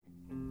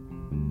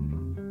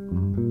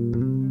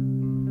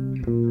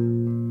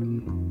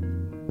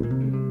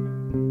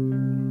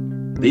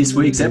This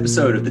week's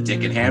episode of the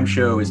Dick and Ham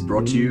Show is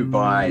brought to you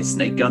by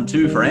Snake Gun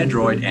 2 for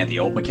Android and the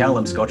Old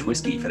Macallan Scotch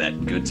Whiskey for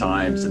that good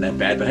times and that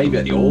bad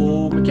behavior,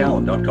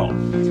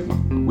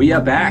 theoldmacallan.com. We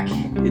are back.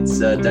 It's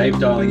Dave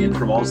dialing in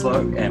from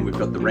Oslo, and we've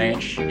got the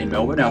ranch in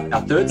Melbourne.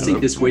 Our third seat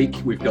this week,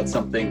 we've got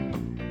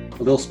something a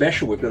little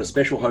special. We've got a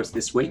special host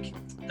this week.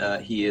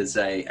 He is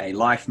a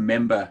life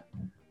member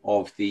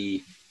of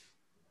the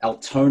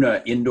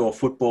Altona Indoor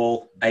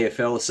Football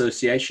AFL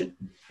Association.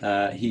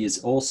 He is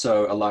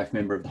also a life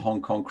member of the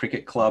Hong Kong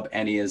Cricket Club,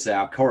 and he is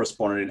our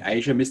correspondent in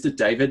Asia, Mr.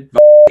 David.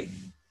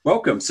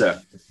 Welcome,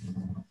 sir.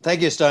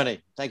 Thank you,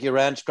 Stoney. Thank you,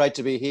 Ranch. Great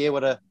to be here.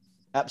 What an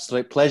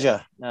absolute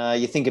pleasure.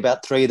 You think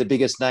about three of the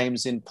biggest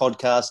names in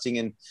podcasting,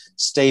 and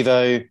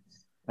Steve-O,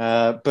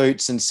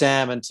 Boots, and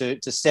Sam, and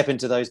to step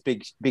into those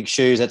big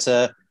shoes, that's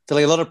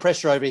feeling a lot of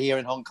pressure over here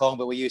in Hong Kong,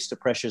 but we're used to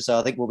pressure, so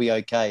I think we'll be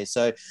okay.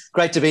 So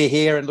great to be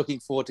here and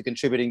looking forward to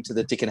contributing to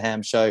the Dick and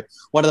Ham Show,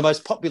 one of the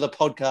most popular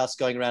podcasts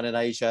going around in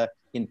Asia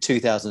in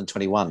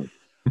 2021.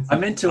 I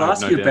meant to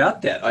ask you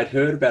about that. I'd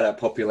heard about our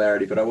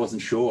popularity, but I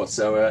wasn't sure.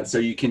 So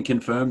you can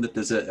confirm that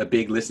there's a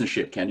big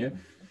listenership, can you?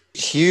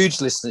 Huge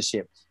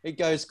listenership. It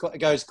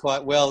goes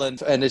quite well.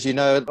 And as you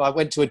know, I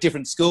went to a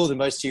different school than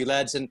most of you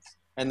lads, and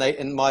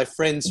my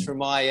friends from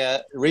my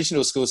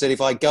regional school said,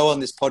 if I go on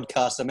this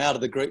podcast, I'm out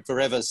of the group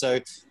forever. So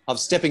I'm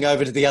stepping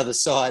over to the other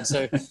side.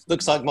 So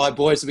looks like my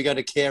boys will be going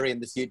to Carey in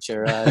the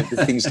future if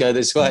things go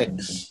this way.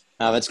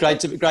 It's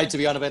great to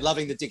be on. I've been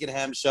loving the Dick and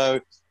Ham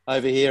Show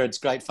over here. It's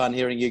great fun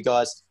hearing you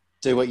guys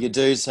do what you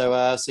do.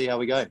 So see how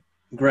we go.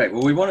 Great.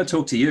 Well, we want to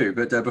talk to you,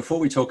 but before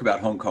we talk about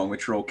Hong Kong,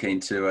 which we're all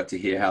keen to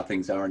hear how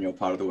things are in your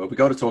part of the world, we've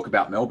got to talk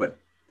about Melbourne.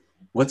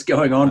 What's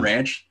going on,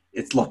 Ranch?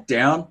 It's locked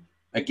down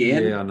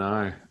again? Yeah,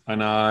 I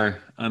know.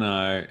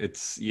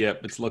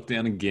 It's locked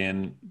down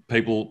again.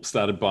 People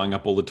started buying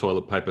up all the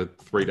toilet paper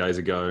 3 days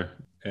ago.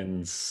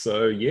 And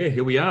so, yeah,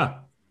 here we are.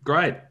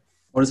 Great.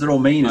 What does it all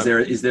mean?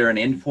 Is there an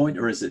end point,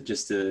 or is it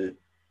just to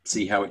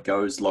see how it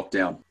goes,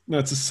 lockdown? No,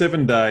 it's a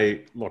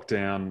 7-day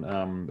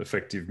lockdown,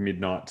 effective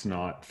midnight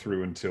tonight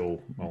through until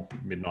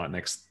midnight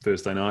next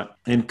Thursday night,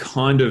 and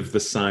kind of the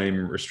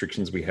same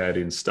restrictions we had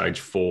in stage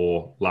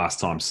 4 last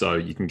time. So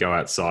you can go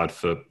outside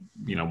for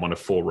one of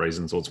 4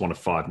 reasons, or it's one of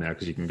 5 now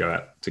because you can go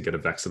out to get a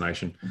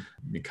vaccination.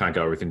 You can't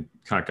go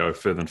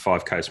further than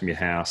 5 k's from your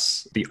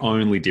house. The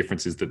only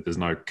difference is that there's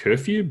no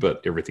curfew,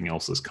 but everything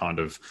else is kind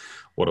of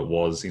what it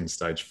was in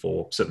stage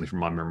 4, certainly from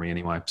my memory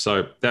anyway.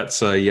 So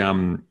that's a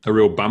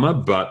real bummer,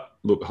 but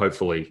look,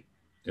 hopefully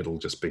it'll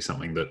just be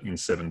something that in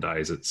 7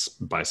 days it's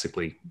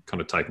basically kind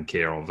of taken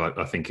care of.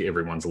 I think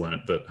everyone's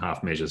learned that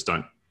half measures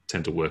don't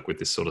tend to work with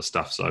this sort of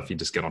stuff. So if you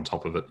just get on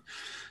top of it,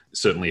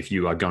 certainly if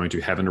you are going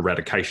to have an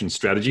eradication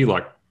strategy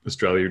like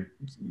Australia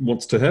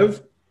wants to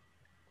have,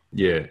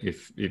 yeah,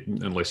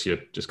 unless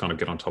you just kind of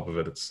get on top of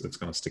it, it's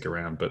going to stick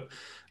around. But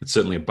it's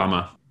certainly a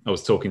bummer. I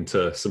was talking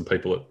to some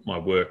people at my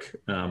work,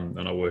 and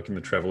I work in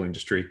the travel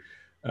industry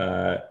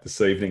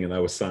this evening, and they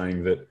were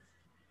saying that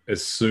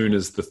as soon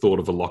as the thought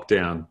of a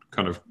lockdown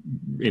kind of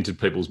entered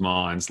people's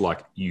minds,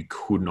 like you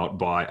could not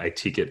buy a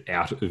ticket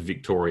out of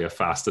Victoria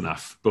fast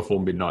enough before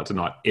midnight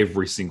tonight.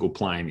 Every single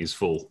plane is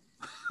full.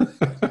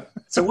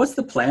 So what's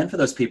the plan for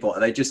those people? Are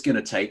they just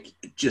going to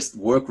just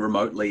work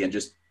remotely and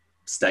just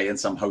stay in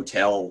some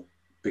hotel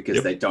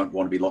because they don't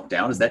want to be locked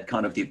down? Is that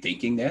kind of the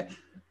thinking there?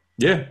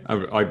 Yeah,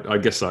 I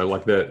guess so.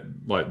 Like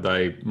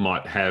they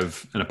might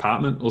have an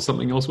apartment or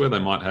something elsewhere. They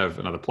might have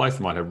another place.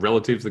 They might have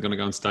relatives they're going to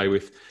go and stay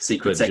with.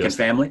 Secret second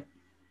family?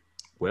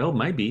 Well,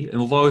 maybe. And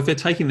although if they're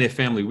taking their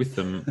family with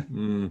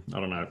them, I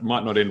don't know, it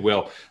might not end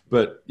well.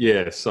 But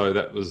yeah, so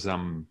that was,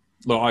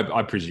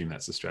 I presume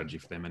that's the strategy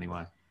for them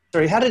anyway.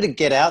 Sorry, how did it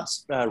get out,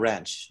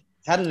 Ranch?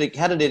 How did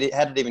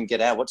it even get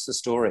out? What's the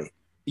story?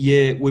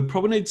 Yeah, we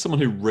probably need someone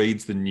who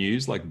reads the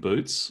news like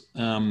Boots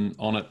on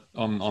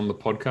the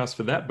podcast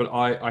for that. But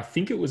I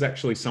think it was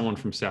actually someone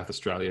from South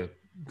Australia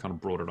kind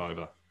of brought it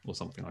over or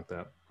something like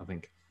that, I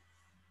think.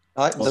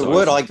 The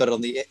word I got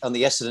on the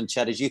Essendon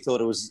chat is you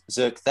thought it was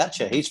Zirk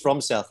Thatcher. He's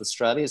from South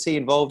Australia. Is he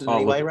involved in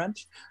any way,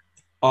 Ranch?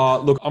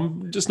 Look,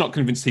 I'm just not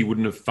convinced he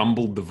wouldn't have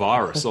fumbled the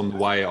virus on the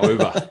way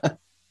over.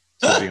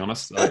 To be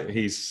honest, and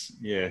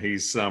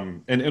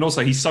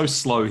also he's so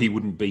slow he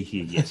wouldn't be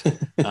here yet.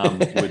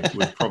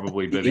 Would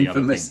probably be the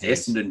infamous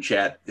Essendon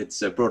chat.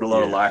 It's brought a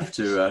lot of life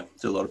to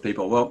a lot of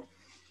people. Well,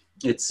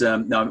 it's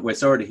we're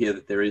sorry to hear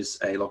that there is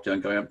a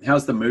lockdown going on.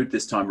 How's the mood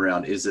this time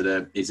around? Is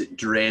it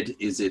dread?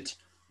 Is it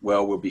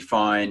we'll be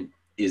fine?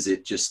 Is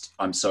it just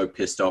I'm so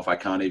pissed off I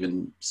can't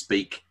even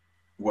speak?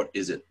 What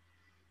is it?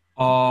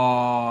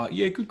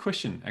 Yeah, good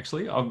question.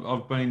 Actually,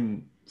 I've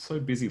been so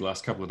busy the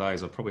last couple of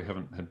days, I probably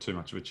haven't had too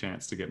much of a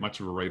chance to get much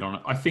of a read on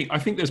it. I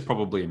think there's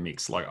probably a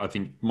mix. Like, I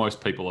think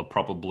most people are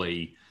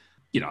probably,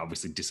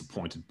 obviously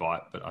disappointed by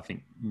it, but I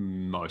think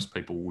most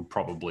people would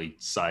probably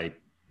say,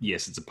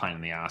 yes, it's a pain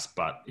in the ass,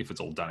 but if it's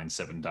all done in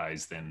 7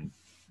 days, then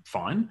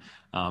fine.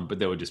 But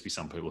there would just be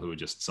some people who are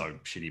just so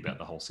shitty about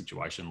the whole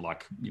situation,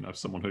 like,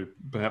 someone who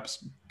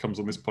perhaps comes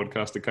on this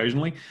podcast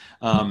occasionally,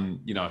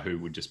 who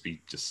would just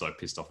be so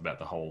pissed off about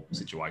the whole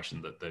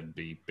situation that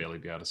they'd barely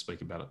be able to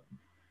speak about it.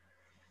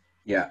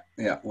 Yeah.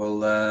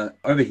 Well,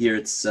 over here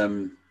it's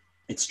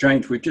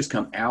strange. We've just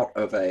come out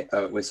of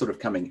we're sort of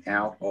coming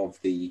out of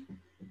the,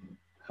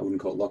 I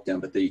wouldn't call it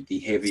lockdown, but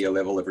the heavier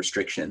level of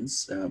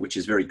restrictions, which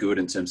is very good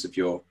in terms of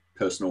your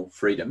personal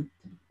freedom.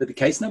 But the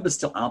case numbers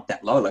still aren't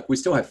that low. Like we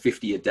still have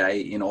 50 a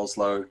day in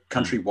Oslo.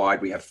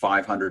 Countrywide, we have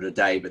 500 a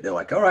day. But they're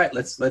like, all right,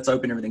 let's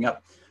open everything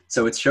up.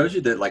 So it shows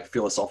you that like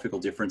philosophical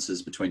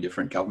differences between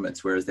different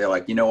governments. Whereas they're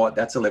like, you know what,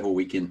 that's a level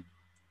we can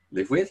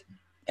live with,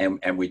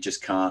 and we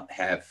just can't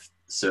have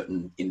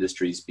certain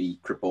industries be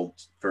crippled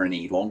for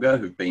any longer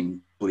who've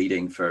been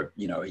bleeding for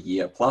a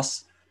year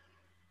plus.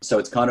 So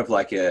it's kind of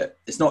like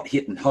it's not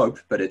hit and hope,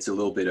 but it's a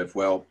little bit of,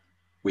 well,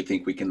 we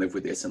think we can live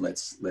with this, and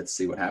let's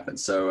see what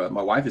happens. So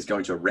my wife is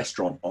going to a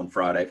restaurant on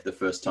Friday for the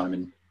first time,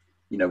 and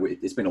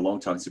it's been a long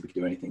time since we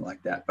could do anything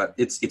like that. But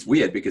it's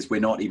weird because we're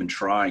not even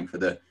trying for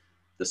the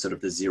sort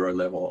of the zero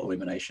level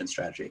elimination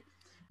strategy.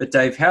 But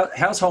Dave,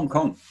 how's Hong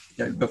Kong?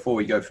 Before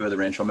we go further,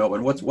 Ranch on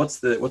Melbourne, what's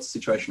the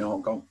situation in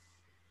Hong Kong?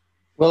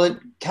 Well, it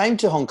came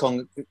to Hong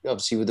Kong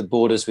obviously with the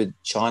borders with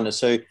China,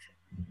 so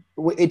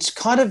it's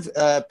kind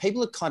of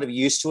people are kind of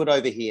used to it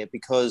over here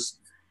because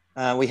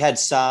we had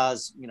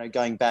SARS,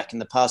 going back in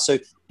the past. So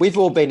we've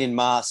all been in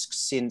masks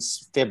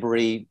since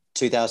February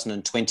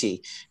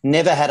 2020.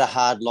 Never had a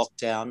hard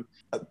lockdown.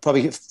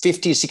 Probably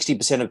 50 or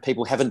 60% of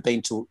people haven't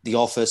been to the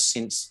office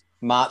since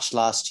March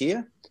last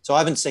year. So I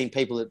haven't seen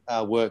people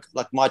at work,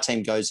 like my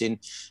team goes in,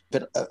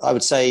 but I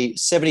would say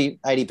 70,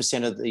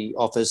 80% of the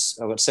office,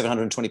 I've got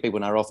 720 people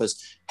in our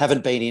office,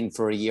 haven't been in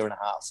for a year and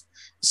a half.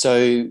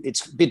 So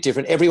it's a bit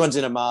different. Everyone's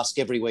in a mask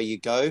everywhere you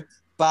go,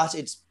 but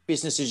it's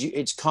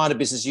kind of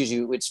business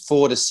usual. It's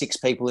 4 to 6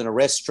 people in a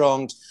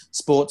restaurant.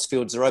 Sports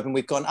fields are open.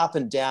 We've gone up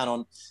and down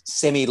on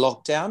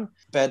semi-lockdown,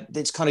 but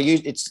it's kind of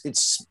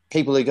it's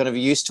people are going to be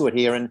used to it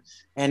here,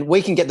 and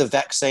we can get the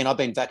vaccine. I've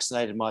been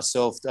vaccinated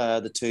myself,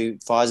 the 2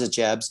 Pfizer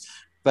jabs,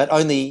 but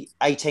only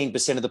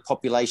 18% of the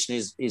population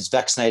is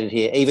vaccinated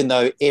here. Even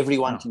though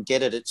everyone can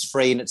get it, it's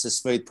free and it's a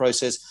smooth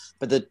process.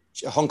 But the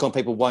Hong Kong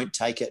people won't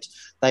take it.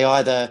 They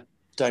either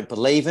don't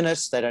believe in it,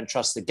 they don't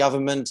trust the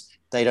government,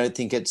 they don't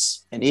think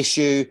it's an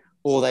issue,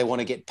 or they want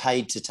to get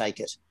paid to take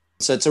it.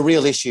 So it's a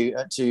real issue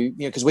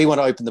because we want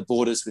to open the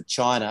borders with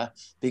China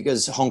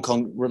because Hong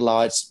Kong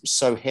relies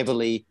so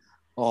heavily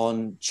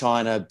on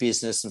China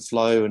business and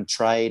flow and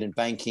trade and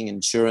banking,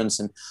 insurance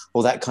and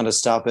all that kind of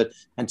stuff. But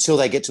until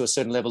they get to a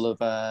certain level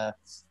of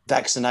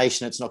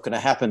vaccination, it's not going to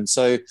happen.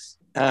 So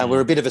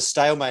we're a bit of a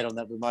stalemate on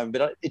that at the moment.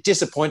 But it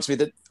disappoints me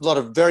that a lot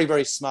of very,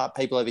 very smart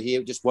people over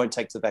here just won't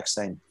take the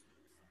vaccine.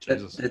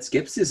 That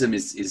skepticism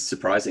is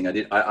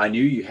surprising. I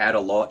knew you had a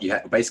lot. You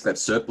basically have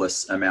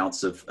surplus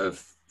amounts of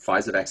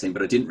Pfizer vaccine,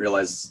 but I didn't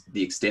realize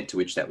the extent to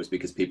which that was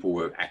because people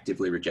were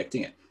actively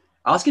rejecting it.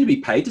 Asking to be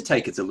paid to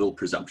take it's a little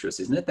presumptuous,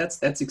 isn't it?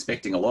 That's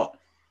expecting a lot.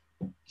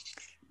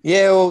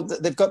 Yeah, well,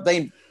 they've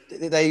been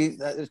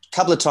a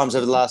couple of times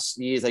over the last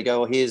years. They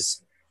go, well,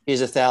 here's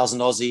 1,000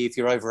 Aussie if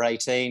you're over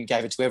 18.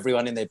 Gave it to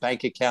everyone in their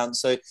bank account.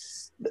 So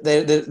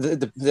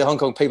the Hong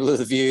Kong people are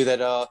the view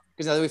that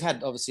because we've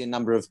had obviously a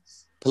number of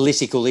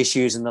political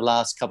issues in the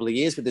last couple of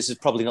years, but this is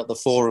probably not the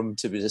forum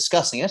to be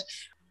discussing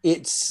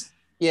it.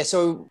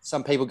 So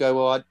some people go,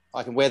 well,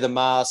 I can wear the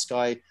mask,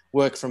 I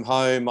work from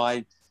home,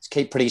 I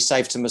keep pretty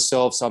safe to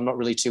myself, so I'm not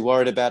really too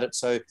worried about it.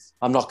 So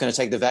I'm not going to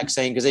take the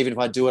vaccine because even if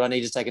I do it, I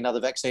need to take another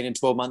vaccine in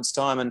 12 months'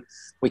 time, and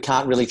we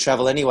can't really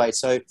travel anyway.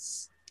 So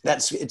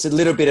it's a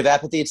little bit of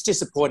apathy. It's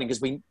disappointing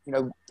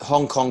because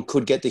Hong Kong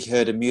could get the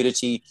herd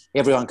immunity.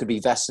 Everyone could be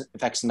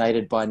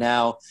vaccinated by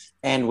now,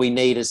 and we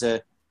need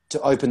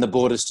to open the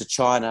borders to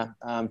China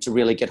to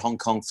really get Hong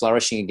Kong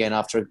flourishing again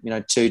after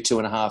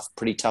 2.5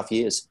 pretty tough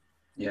years.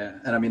 Yeah,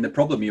 and I mean the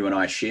problem you and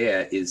I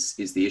share is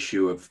the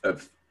issue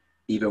of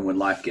even when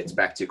life gets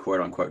back to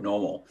quote unquote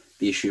normal,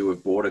 the issue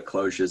of border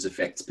closures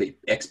affects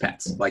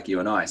expats like you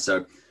and I.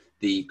 So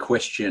the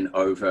question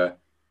over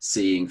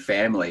seeing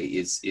family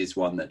is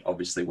one that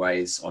obviously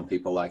weighs on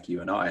people like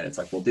you and I. And it's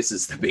like, well, this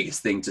is the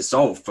biggest thing to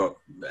solve for.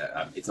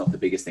 It's not the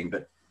biggest thing,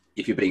 but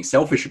if you're being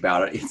selfish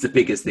about it, it's the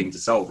biggest thing to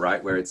solve,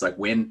 right? Where it's like,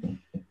 when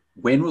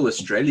will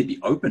Australia be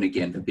open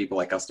again for people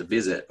like us to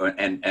visit?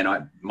 And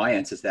my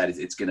answer to that is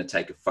it's going to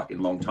take a fucking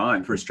long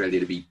time for Australia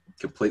to be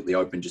completely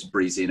open, just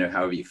breeze in or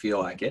however you feel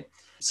like it.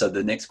 So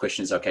the next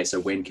question is, okay, so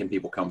when can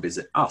people come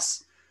visit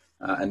us?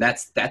 And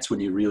that's when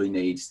you really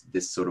need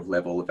this sort of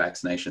level of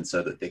vaccination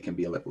so that there can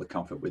be a level of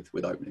comfort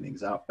with opening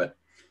things up. But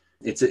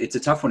it's a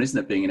tough one, isn't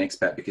it, being an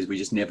expat, because we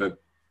just never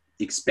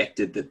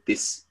expected that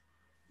this,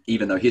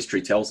 even though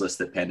history tells us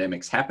that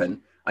pandemics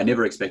happen, I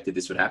never expected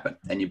this would happen.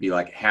 And you'd be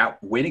like,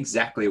 when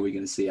exactly are we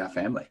going to see our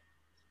family?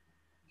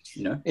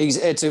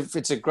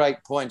 It's a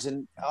great point.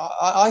 And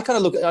I kind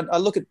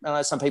of look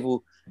at some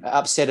people are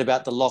upset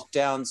about the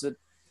lockdowns, but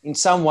in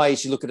some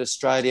ways you look at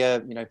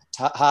Australia,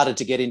 harder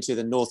to get into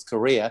than North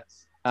Korea.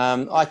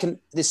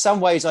 There's some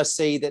ways I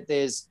see that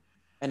there's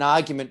an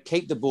argument,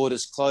 keep the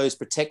borders closed,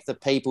 protect the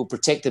people,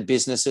 protect the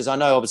businesses. I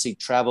know obviously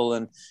travel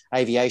and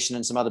aviation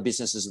and some other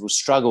businesses will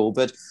struggle,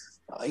 but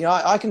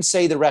I can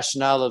see the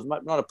rationale of,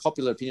 not a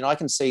popular opinion, I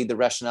can see the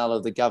rationale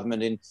of the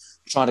government in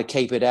trying to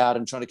keep it out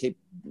and trying to keep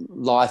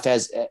life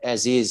as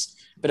is.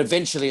 But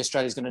eventually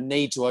Australia's going to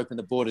need to open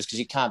the borders, because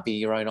you can't be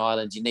your own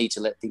island. You need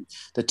to let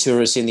the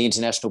tourists in, the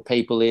international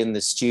people in,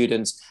 the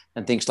students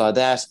and things like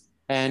that.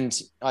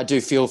 And I do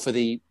feel for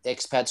the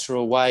expats who are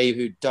away,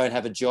 who don't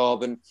have a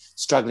job and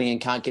struggling and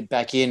can't get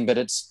back in. But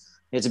it's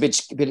a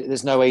bit,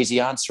 there's no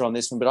easy answer on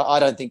this one, but I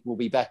don't think we'll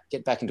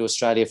get back into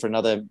Australia for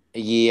another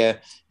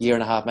year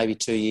and a half, maybe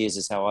 2 years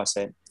is how I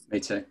see it. Me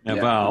too. Now,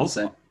 Yeah,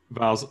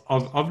 Vals,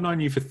 I've known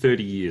you for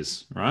 30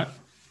 years, right?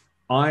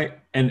 I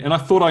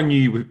thought I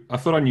knew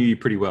you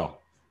pretty well.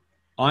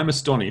 I'm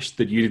astonished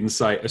that you didn't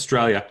say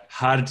Australia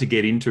harder to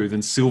get into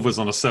than Silvers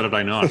on a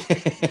Saturday night.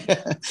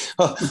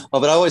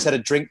 But I always had a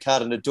drink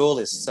card and a door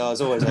list, so I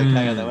was always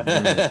okay on that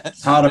one.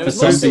 Harder for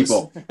some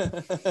people.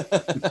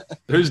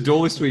 Whose door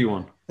list were you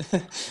on?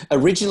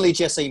 Originally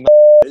Jesse,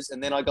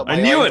 and then I got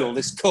my own door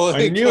list.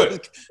 I knew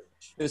it.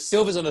 It was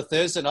Silvers on a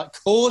Thursday night.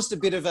 Caused a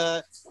bit of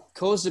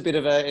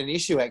an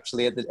issue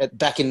actually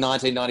back in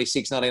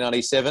 1996,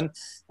 1997.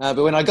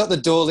 But when I got the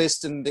door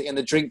list and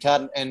the drink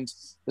card and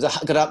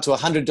got up to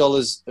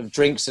 $100 of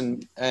drinks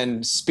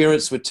and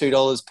spirits were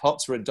 $2,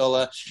 pops were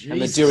 $1,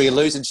 and the Dewey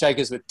Illusion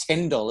shakers were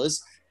 $10.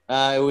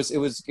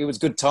 It was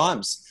good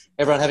times.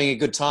 Everyone having a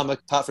good time,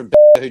 apart from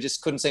who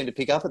just couldn't seem to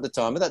pick up at the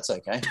time, but that's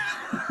okay.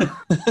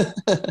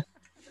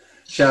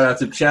 Shout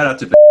out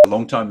to a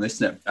long-time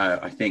listener,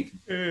 I think.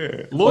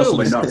 Yeah. Loyal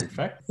listener, in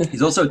fact.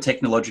 He's also a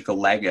technological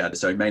laggard,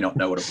 so he may not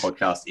know what a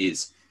podcast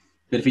is.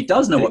 But if he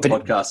does know what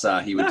podcasts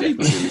are, he would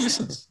definitely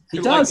listen. He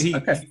does?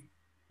 Okay.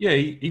 Yeah,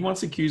 he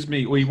once accused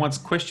me, or he once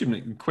questioned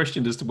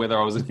as to whether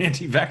I was an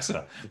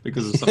anti-vaxxer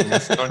because of something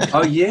that's on you.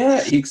 Oh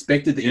yeah, he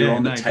expected that you were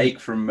on the take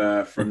from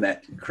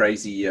that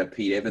crazy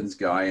Pete Evans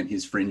guy and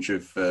his fringe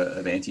of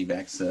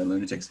anti-vax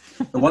lunatics.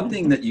 The one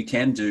thing that you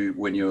can do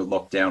when you're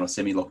locked down or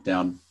semi-locked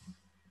down,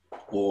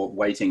 or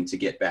waiting to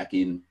get back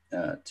in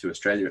to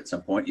Australia at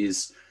some point,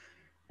 is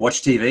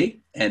watch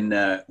TV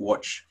and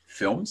watch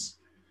films.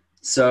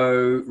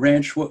 So,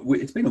 Ranch,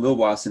 it's been a little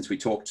while since we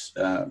talked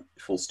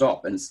full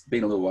stop, and it's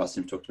been a little while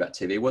since we talked about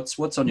TV.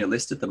 What's on your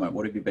list at the moment?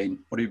 What have you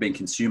been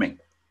consuming?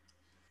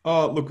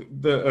 Oh, look,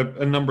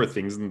 a number of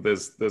things, and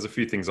there's a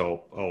few things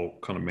I'll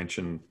kind of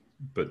mention,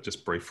 but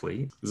just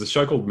briefly. There's a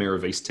show called Mayor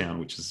of Easttown,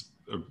 which is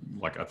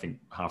like I think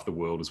half the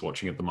world is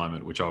watching at the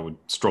moment, which I would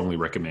strongly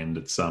recommend.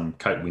 It's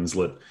Kate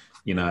Winslet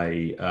in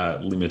a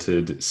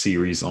limited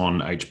series on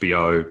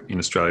HBO in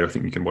Australia. I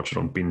think you can watch it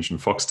on Binge and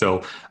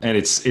Foxtel, and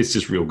it's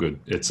just real good.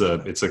 It's a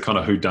kind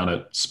of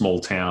whodunit, small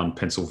town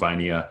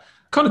Pennsylvania,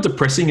 kind of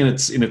depressing in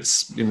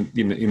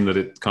that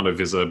it kind of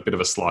is a bit of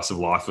a slice of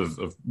life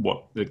of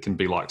what it can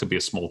be like to be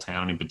a small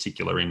town, in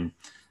particular in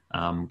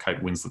Kate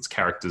Winslet's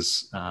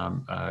character's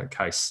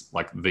case,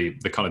 like the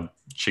kind of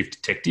chief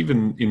detective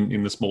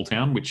in the small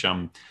town, which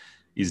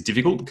is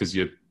difficult because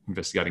you're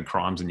investigating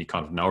crimes and you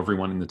kind of know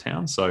everyone in the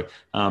town. So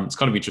it's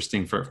kind of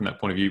interesting from that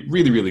point of view.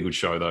 Really, really good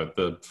show though.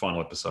 The final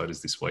episode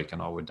is this week,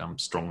 and I would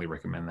strongly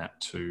recommend that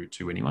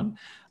to anyone.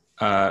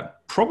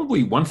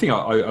 Probably one thing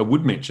I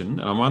would mention,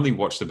 and I've only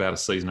watched about a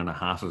season and a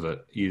half of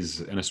it,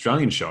 is an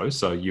Australian show.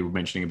 So you were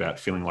mentioning about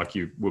feeling like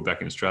you were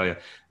back in Australia.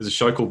 There's a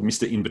show called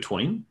Mr. In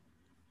Between,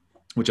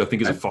 which I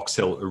think is a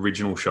Foxtel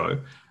original show.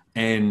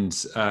 And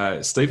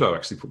Steve-O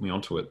actually put me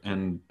onto it.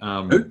 And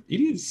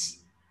it is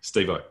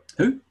Steve-O.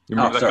 Who?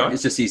 Oh, sorry. Guy?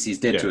 It's just he's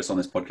dead to us on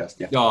this podcast.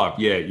 Yeah. Oh,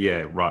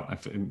 yeah, right.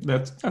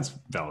 That's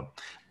valid.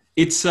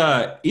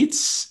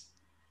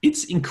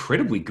 It's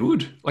incredibly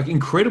good. Like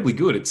incredibly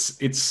good.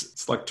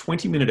 It's like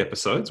 20-minute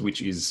episodes,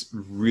 which is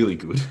really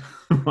good.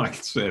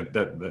 Like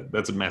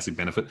that's a massive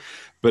benefit.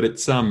 But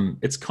it's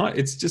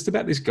just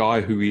about this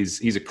guy who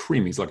he's a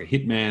crim. He's like a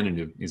hitman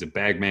and he's a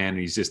bagman, and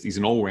he's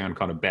an all-around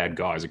kind of bad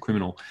guy. He's a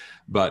criminal.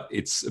 But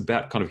it's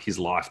about kind of his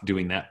life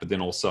doing that. But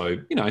then also,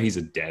 he's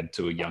a dad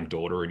to a young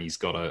daughter, and he's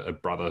got a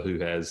brother who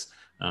has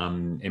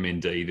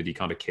MND that he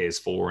kind of cares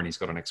for, and he's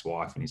got an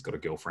ex-wife and he's got a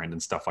girlfriend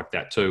and stuff like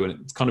that too. And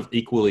it's kind of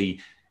equally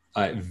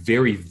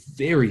very,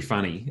 very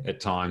funny at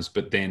times,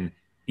 but then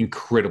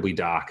incredibly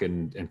dark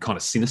and kind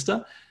of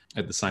sinister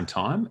at the same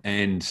time.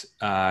 And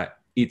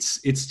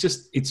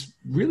it's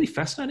really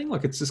fascinating.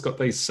 Like it's just got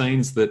these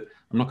scenes that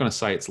I'm not going to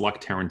say it's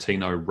like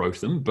Tarantino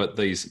wrote them, but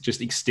these just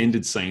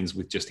extended scenes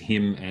with just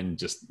him and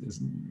just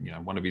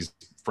one of his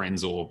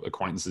friends or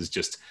acquaintances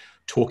just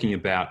talking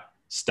about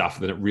stuff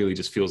that it really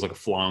just feels like a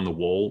fly on the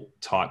wall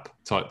type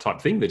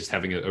thing. They're just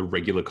having a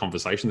regular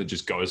conversation that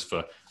just goes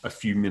for a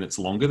few minutes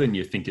longer than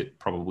you think it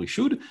probably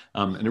should,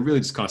 and it really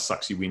just kind of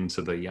sucks you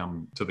into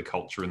the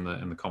culture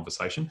and the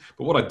conversation.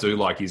 But what I do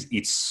like is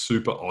it's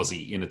super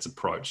Aussie in its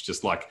approach.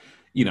 Just like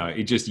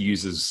it just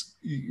uses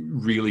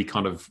really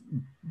kind of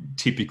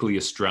typically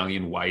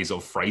Australian ways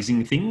of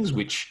phrasing things,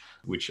 which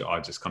I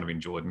just kind of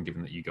enjoyed, and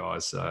given that you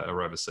guys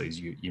are overseas,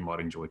 you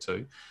might enjoy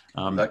too.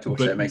 Like to watch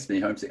that makes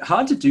me homesick.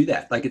 Hard to do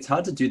that. Like it's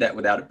hard to do that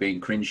without it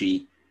being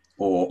cringy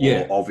or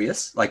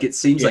obvious. Like it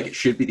seems like it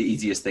should be the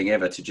easiest thing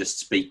ever to just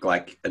speak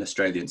like an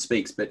Australian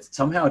speaks, but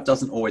somehow it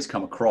doesn't always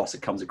come across.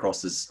 It comes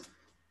across as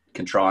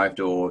contrived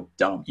or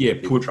dumb. Yeah,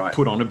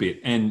 put on a bit.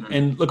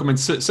 And look, I mean,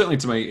 certainly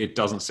to me, it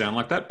doesn't sound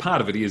like that.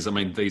 Part of it is, I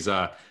mean, these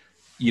are,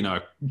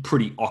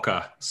 pretty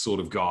ochre sort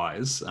of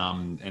guys.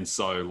 And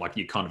so, like,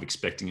 you're kind of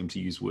expecting them to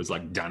use words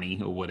like dunny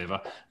or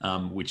whatever,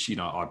 which,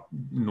 I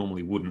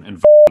normally wouldn't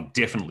and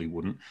definitely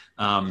wouldn't.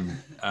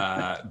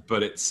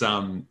 But it's,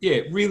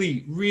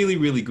 really, really,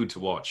 really good to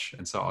watch.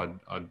 And so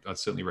I'd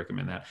certainly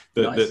recommend that.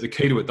 The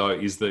key to it, though,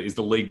 is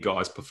the lead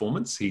guy's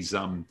performance. He's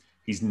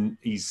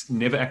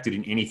never acted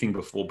in anything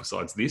before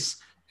besides this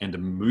and a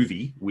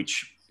movie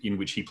in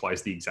which he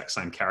plays the exact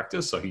same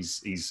character. So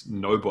he's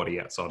nobody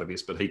outside of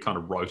this, but he kind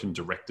of wrote and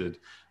directed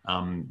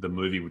the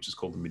movie, which is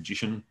called The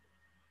Magician,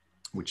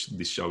 which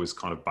this show is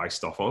kind of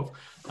based off of.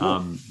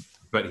 Cool.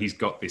 But he's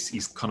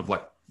kind of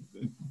like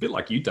a bit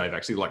like you, Dave,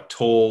 actually, like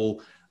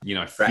tall,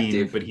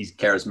 thin, but he's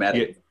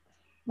charismatic. Yeah,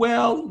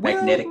 well,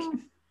 magnetic,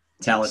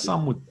 talented.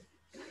 I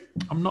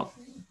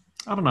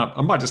don't know.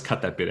 I might just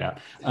cut that bit out.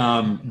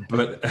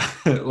 But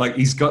like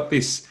he's got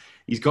this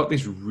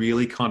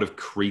really kind of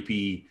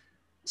creepy,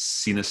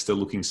 sinister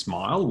looking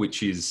smile,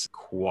 which is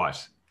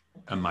quite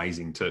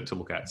amazing to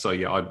look at. So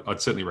yeah, I'd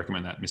certainly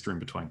recommend that, Mr. In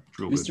Between.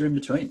 Mr. In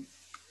Between.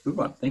 Good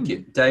one. Thank you.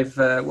 Dave,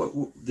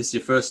 this is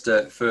your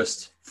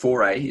first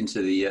foray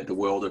into the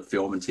world of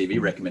film and TV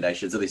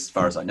recommendations, at least as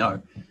far as I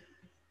know.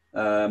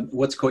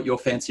 What's caught your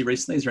fancy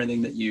recently? Is there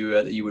anything that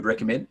you would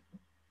recommend?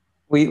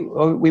 We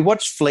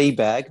watched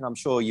Fleabag, and I'm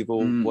sure you've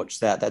all watched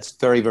that. That's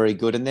very, very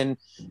good. And then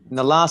in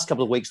the last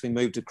couple of weeks, we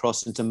moved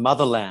across into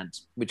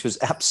Motherland, which was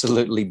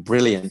absolutely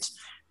brilliant.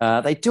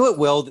 They do it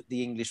well,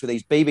 the English, with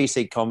these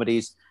BBC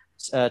comedies,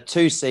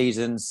 2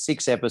 seasons,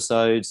 6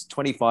 episodes,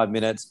 25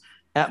 minutes.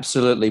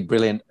 Absolutely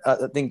brilliant. I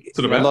think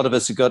a lot of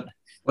us have got...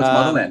 What's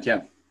Motherland?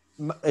 Yeah.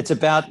 It's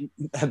about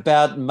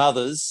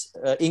mothers,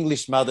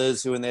 English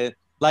mothers who are in their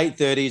late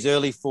 30s,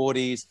 early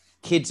 40s,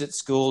 kids at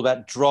school,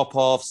 about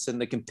drop-offs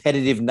and the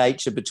competitive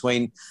nature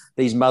between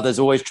these mothers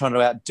always trying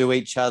to outdo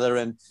each other,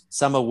 and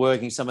some are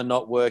working, some are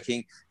not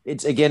working.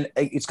 It's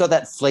got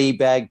that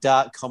Fleabag,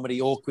 dark comedy,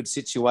 awkward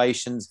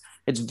situations.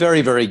 It's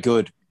very, very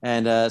good.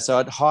 And so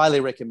I'd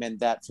highly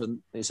recommend that. So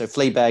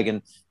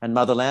Fleabag and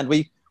Motherland.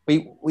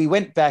 We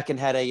went back and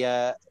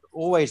had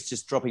always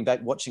just dropping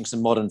back, watching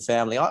some Modern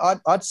Family.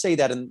 I'd see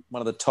that in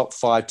one of the top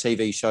 5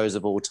 TV shows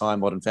of all time,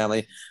 Modern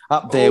Family,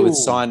 up there with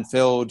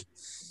Seinfeld.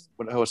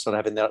 What else did I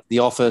have in there? The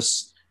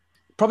Office.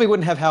 Probably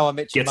wouldn't have How I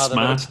Met Your Mother.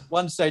 Smart.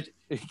 One stage,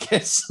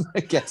 Get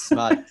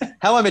Smart.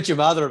 How I Met Your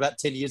Mother about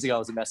 10 years ago I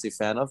was a massive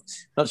fan of.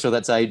 Not sure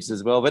that's aged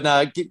as well. But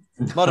no,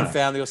 Modern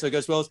Family also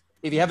goes well.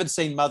 If you haven't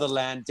seen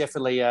Motherland,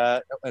 definitely,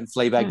 and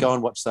Fleabag, go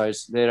and watch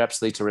those. They're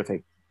absolutely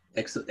terrific.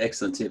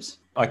 Excellent tips.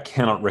 I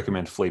cannot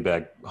recommend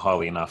Fleabag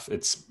highly enough.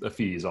 It's a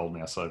few years old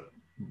now, so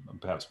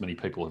perhaps many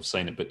people have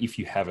seen it. But if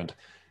you haven't,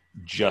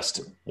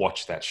 just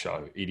watch that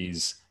show. It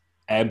is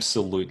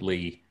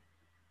absolutely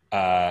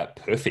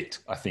perfect,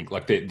 I think.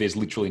 Like there's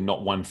literally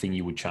not one thing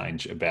you would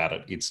change about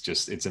it.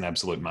 It's an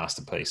absolute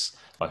masterpiece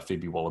by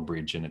Phoebe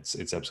Waller-Bridge, and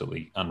it's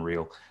absolutely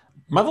unreal.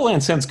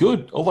 Motherland sounds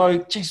good, although,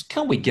 geez,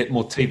 can't we get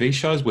more TV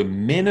shows where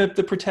men are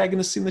the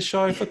protagonists in the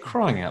show, for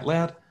crying out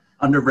loud?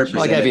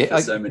 Underrepresented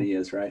for so many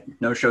years, right?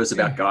 No shows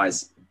about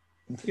guys.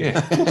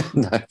 Yeah.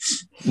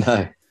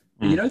 No.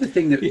 You know, the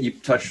thing that you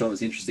touched on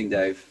was interesting,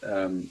 Dave,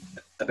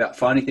 about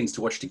finding things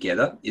to watch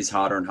together is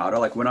harder and harder.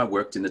 Like when I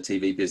worked in the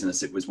TV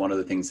business, it was one of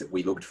the things that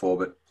we looked for,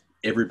 but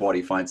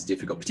everybody finds it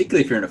difficult,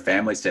 particularly if you're in a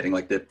family setting.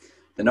 Like the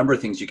number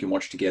of things you can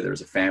watch together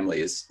as a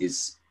family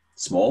is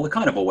small. It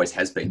kind of always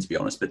has been, to be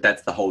honest, but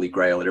that's the holy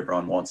grail that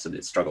everyone wants, and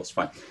it struggles to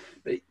find.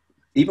 But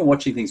even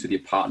watching things with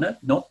your partner,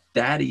 not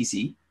that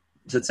easy.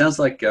 So it sounds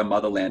like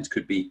Motherland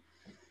could be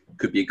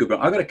a good one.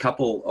 I've got a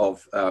couple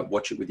of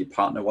watch it with your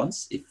partner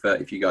ones,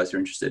 if you guys are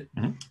interested.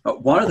 Mm-hmm.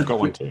 One of them, got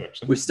one too,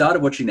 actually. We've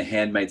started watching The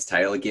Handmaid's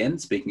Tale again.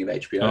 Speaking of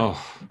HBO,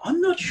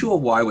 I'm not sure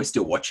why we're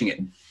still watching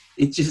it.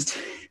 It's just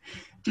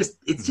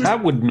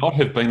that would not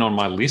have been on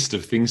my list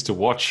of things to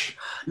watch.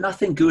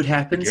 Nothing good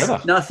happens.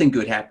 Together. Nothing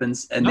good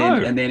happens, and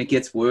then it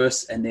gets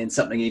worse, and then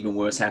something even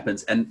worse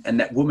happens. And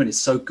that woman is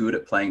so good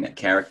at playing that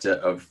character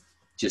of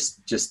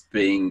just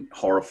being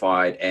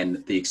horrified,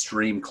 and the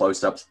extreme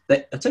close-ups.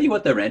 I tell you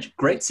what, though, Ranch,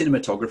 great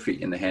cinematography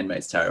in The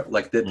Handmaid's Tale.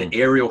 Like the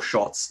aerial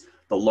shots,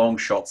 the long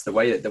shots, the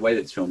way that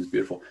it's filmed is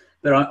beautiful.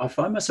 But I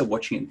find myself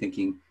watching it and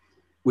thinking,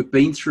 we've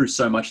been through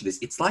so much of this.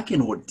 It's like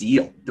an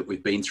ordeal that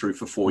we've been through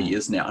for 4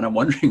 years now, and I'm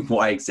wondering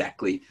why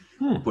exactly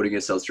we're putting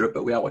ourselves through it.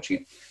 But we are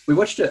watching it. We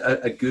watched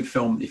a good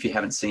film, if you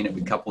haven't seen it,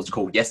 with couples,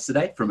 called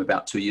Yesterday, from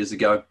about 2 years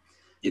ago.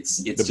 It's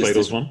the just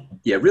Beatles one.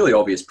 Yeah, really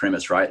obvious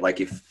premise, right?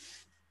 Like if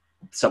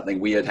something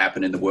weird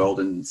happened in the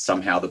world and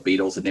somehow the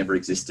Beatles had never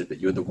existed,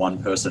 but you're the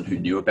one person who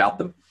knew about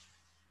them.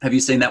 Have you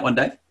seen that one,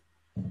 Dave?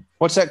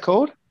 What's that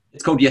called?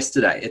 It's called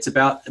Yesterday. It's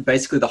about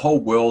basically the whole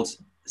world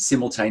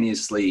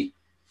simultaneously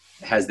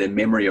has their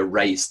memory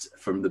erased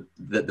from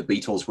that the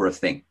Beatles were a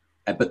thing.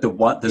 But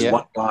there's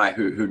one guy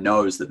who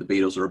knows that the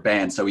Beatles are a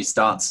band. So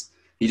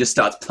he just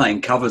starts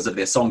playing covers of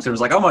their songs. And it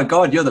was like, oh my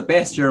God, you're the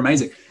best. You're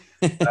amazing.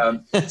 So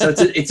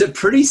it's a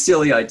pretty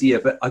silly idea,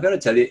 but I got to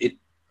tell you,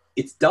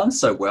 it's done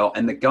so well.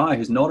 And the guy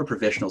who's not a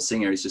professional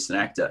singer, he's just an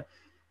actor,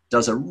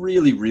 does a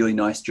really, really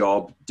nice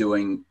job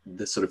doing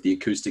the sort of the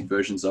acoustic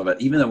versions of it,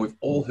 even though we've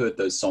all heard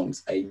those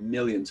songs a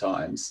million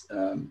times.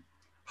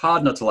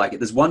 Hard not to like it.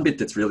 There's one bit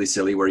that's really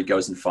silly where he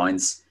goes and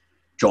finds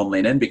John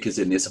Lennon, because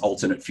in this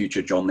alternate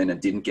future, John Lennon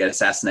didn't get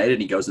assassinated.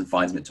 He goes and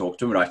finds him and talks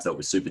to him, and I thought it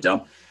was super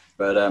dumb.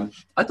 But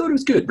I thought it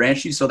was good.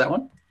 Ranch, you saw that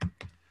one?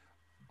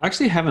 I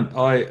actually haven't.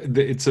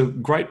 It's a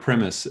great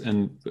premise,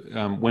 and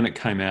when it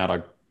came out,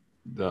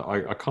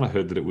 I kind of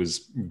heard that it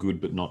was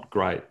good but not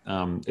great.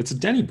 It's a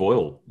Danny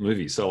Boyle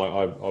movie, so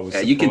I was.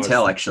 Yeah, you can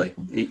tell actually.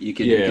 You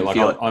can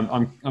feel it.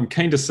 I'm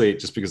keen to see it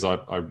just because I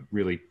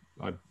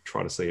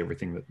try to see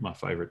everything that my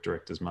favorite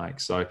directors make.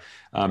 So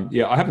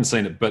I haven't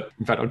seen it, but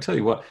in fact, I'll tell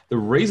you what. The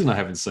reason I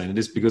haven't seen it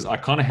is because I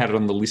kind of had it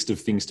on the list of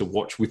things to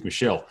watch with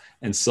Michelle,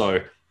 and so.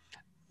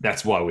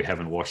 That's why we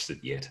haven't watched it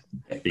yet.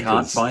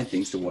 Can't find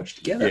things to watch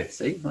together. Yeah.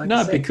 See,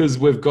 because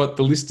we've got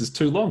the list is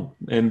too long,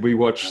 and we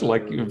watch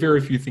very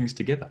few things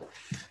together.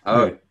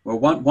 Oh, well,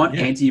 one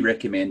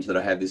anti-recommend that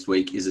I have this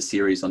week is a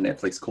series on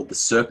Netflix called The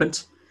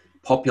Serpent,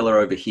 popular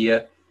over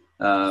here,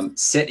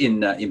 set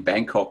in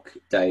Bangkok,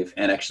 Dave,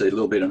 and actually a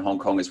little bit in Hong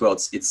Kong as well.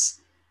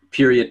 It's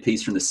period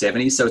piece from the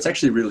 70s, so it's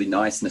actually really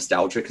nice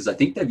nostalgia because I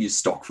think they've used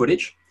stock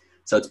footage.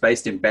 So it's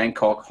based in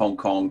Bangkok, Hong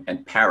Kong,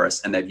 and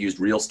Paris, and they've used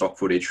real stock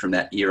footage from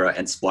that era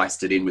and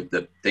spliced it in with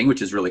the thing,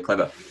 which is really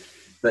clever.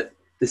 But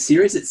the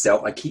series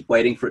itself, I keep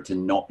waiting for it to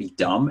not be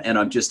dumb, and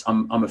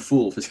I'm a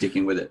fool for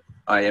sticking with it.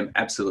 I am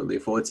absolutely a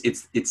fool.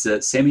 It's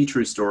a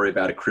semi-true story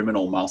about a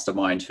criminal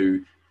mastermind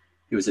who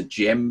was a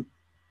gem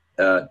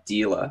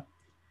dealer,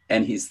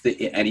 and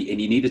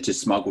he needed to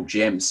smuggle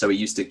gems, so he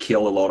used to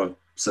kill a lot of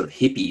sort of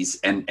hippies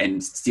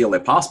and steal their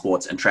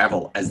passports and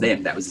travel as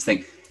them. That was his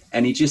thing.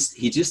 And he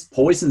just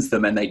poisons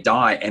them and they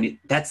die. And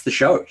that's the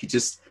show. He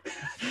just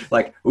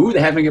like, ooh,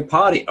 they're having a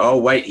party. Oh,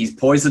 wait, he's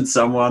poisoned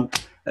someone.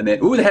 And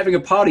then, ooh, they're having a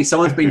party.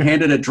 Someone's been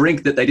handed a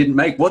drink that they didn't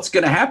make. What's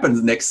going to happen?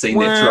 The next scene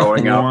they're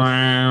throwing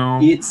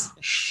up. It's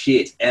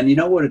shit. And you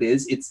know what it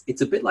is?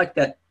 It's a bit like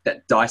that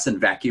Dyson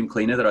vacuum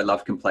cleaner that I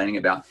love complaining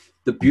about.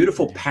 The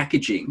beautiful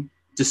packaging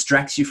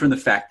distracts you from the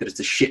fact that it's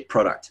a shit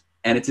product.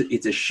 And it's a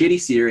shitty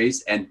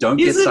series. And don't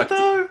get sucked.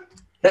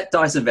 That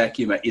Dyson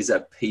vacuumer is a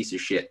piece of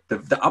shit.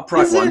 The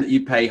upright one that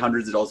you pay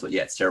hundreds of dollars for,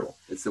 it's terrible.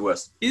 It's the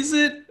worst. Is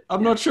it?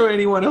 I'm not sure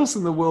anyone else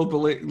in the world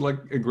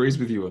agrees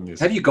with you on this.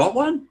 Have you got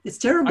one? It's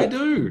terrible. I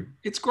do.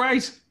 It's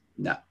great.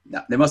 No.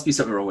 There must be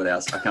something wrong with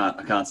ours. I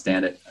can't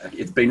stand it.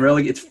 It's been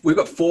we've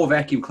got 4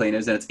 vacuum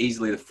cleaners and it's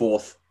easily the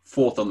fourth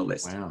on the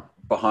list. Wow.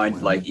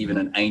 Behind even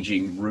an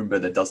aging Roomba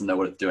that doesn't know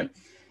what it's doing.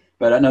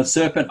 But no,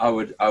 Serpent I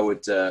would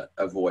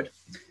avoid.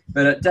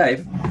 But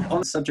Dave, on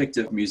the subject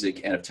of music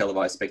and of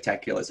televised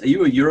spectaculars, are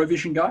you a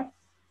Eurovision guy?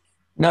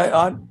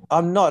 No,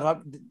 I'm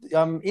not.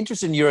 I'm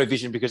interested in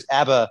Eurovision because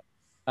ABBA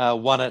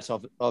won it,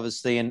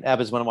 obviously, and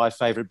ABBA's one of my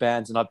favourite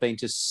bands, and I've been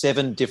to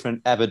 7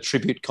 different ABBA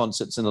tribute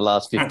concerts in the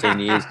last 15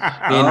 years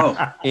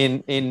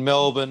in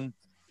Melbourne.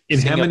 In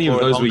Singapore, how many of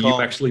those Hong were you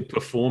Kong. actually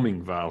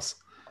performing, Vals?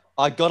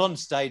 I got on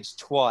stage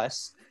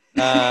twice,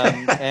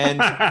 and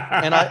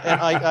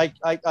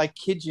I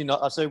kid you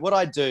not. So what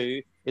I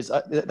do is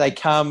they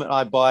come and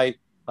I buy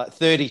like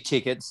 30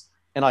 tickets,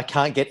 and I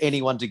can't get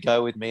anyone to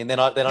go with me. And then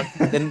I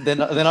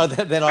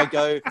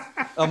go.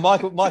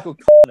 Michael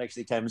Collin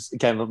actually came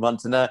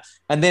once, and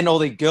then all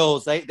the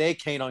girls they're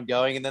keen on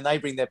going, and then they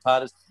bring their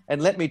partners.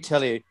 And let me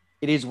tell you,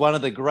 it is one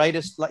of the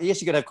greatest. Like,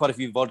 yes, you got to have quite a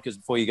few vodkas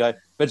before you go,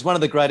 but it's one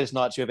of the greatest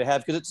nights you ever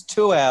have because it's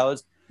 2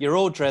 hours. You're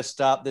all dressed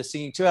up. They're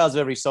singing 2 hours of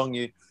every song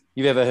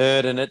you've ever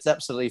heard, and it's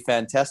absolutely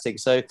fantastic.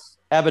 So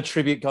ABBA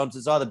tribute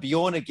concerts, either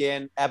Bjorn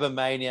Again, ABBA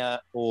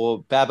Mania,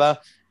 or BABA.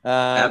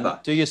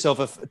 ABBA. Do yourself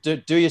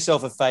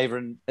a favour,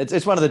 and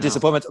it's one of the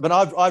disappointments. But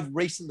I've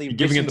recently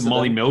giving it the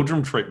Molly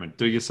Meldrum treatment.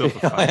 Do yourself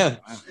a favour.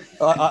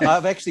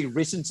 I've actually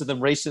written to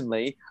them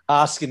recently,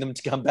 asking them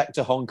to come back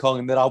to Hong Kong,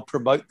 and that I'll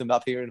promote them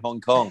up here in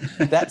Hong Kong.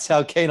 That's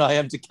how keen I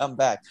am to come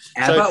back.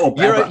 ABBA or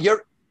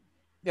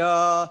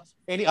BABA?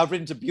 I've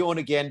written to Bjorn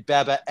Again,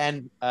 BABA,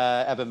 and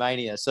ABBA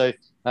Mania. So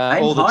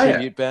all the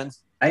tribute bands.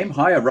 Aim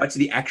higher, right to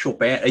the actual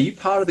band. Are you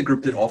part of the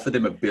group that offered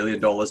them $1 billion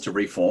to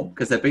reform?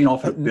 Because they've been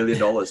offered $1 billion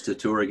to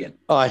tour again.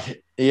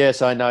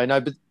 Yes, I know. No,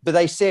 but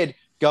they said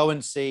go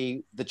and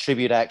see the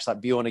tribute acts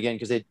like Bjorn Again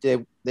because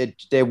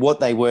they're what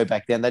they were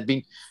back then. They'd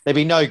be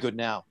no good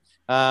now.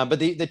 But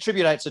the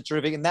tribute acts are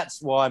terrific, and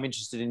that's why I'm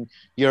interested in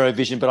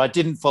Eurovision. But I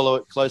didn't follow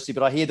it closely.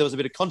 But I hear there was a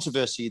bit of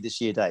controversy this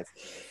year, Dave.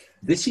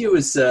 This year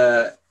was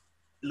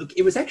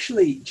it was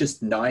actually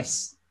just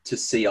nice to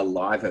see a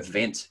live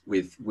event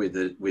with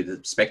the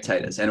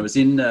spectators, and it was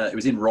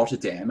in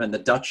Rotterdam, and the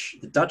Dutch,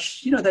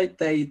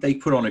 they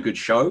put on a good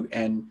show,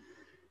 and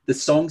the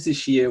songs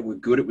this year were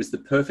good. It was the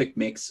perfect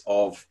mix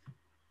of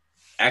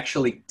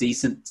actually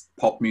decent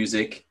pop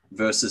music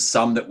versus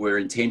some that were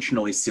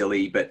intentionally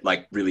silly, but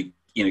like really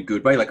in a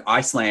good way. Like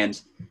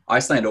Iceland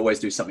always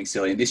do something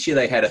silly, and this year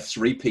they had a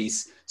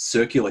 3-piece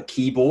circular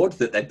keyboard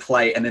that they'd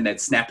play, and then they'd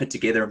snap it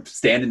together and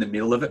stand in the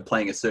middle of it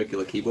playing a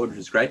circular keyboard, which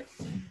was great.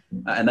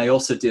 And they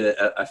also did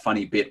a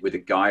funny bit with a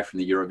guy from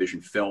the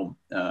Eurovision film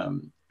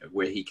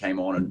where he came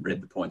on and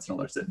read the points and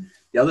all that stuff.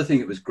 The other thing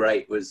that was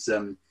great was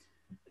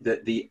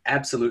the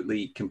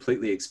absolutely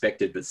completely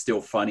expected but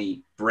still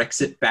funny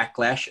Brexit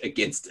backlash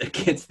against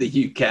the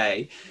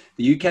UK.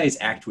 The UK's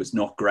act was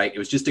not great. It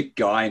was just a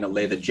guy in a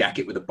leather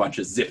jacket with a bunch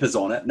of zippers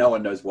on it. No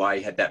one knows why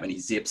he had that many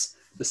zips.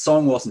 The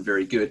song wasn't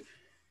very good.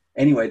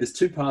 Anyway, there's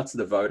two parts of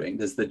the voting.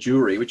 There's the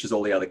jury, which is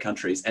all the other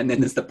countries, and then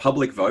there's the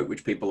public vote,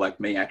 which people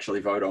like me actually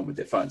vote on with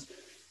their phones.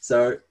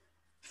 So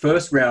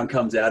first round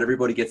comes out,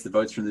 everybody gets the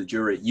votes from the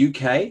jury.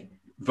 UK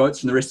votes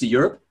from the rest of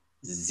Europe,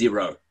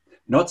 0.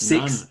 Not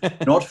 6,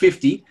 not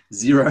 50,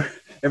 0.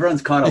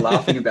 Everyone's kind of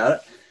laughing about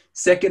it.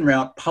 Second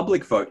round,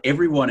 public vote.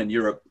 Everyone in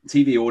Europe,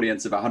 TV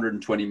audience of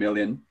 120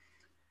 million,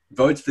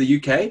 votes for the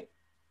UK,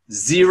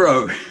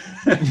 0.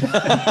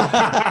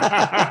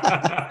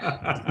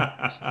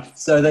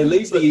 So they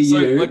leave the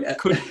EU.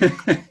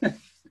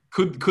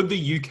 Could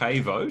the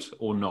UK vote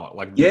or not?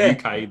 Like the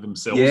UK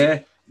themselves? Yeah.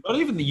 Not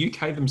even the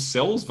UK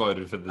themselves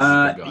voted for this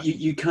guy.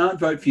 You can't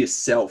vote for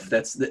yourself.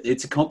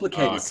 It's a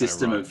complicated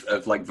system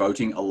of like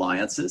voting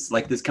alliances.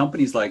 Like there's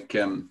companies like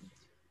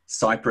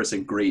Cyprus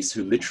and Greece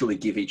who literally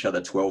give each other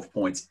 12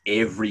 points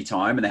every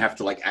time, and they have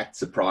to like act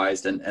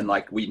surprised, and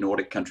like we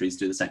Nordic countries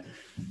do the same.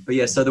 But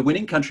yeah, so the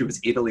winning country was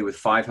Italy with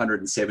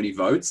 570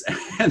 votes,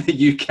 and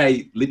the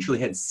UK literally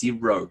had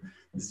zero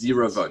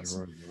votes,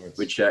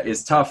 which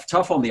is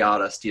tough on the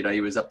artist. You know,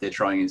 he was up there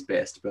trying his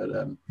best, but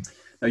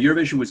no,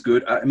 Eurovision was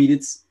good. I mean,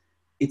 it's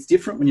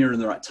different when you're in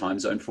the right time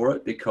zone for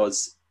it,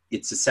 because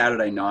it's a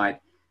Saturday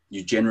night.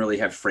 You generally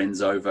have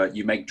friends over.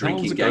 You make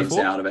drinking games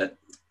out of it.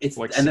 It's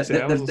like 6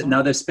 hours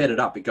no, they've sped it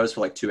up. It goes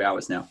for like 2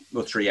 hours now,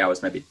 or 3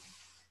 hours maybe.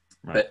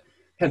 Right. But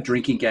have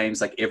drinking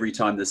games, like every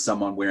time there's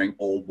someone wearing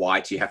all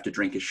white, you have to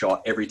drink a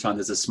shot. Every time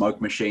there's a smoke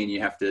machine,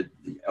 you have to.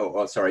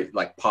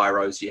 Like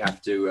pyros, you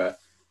have to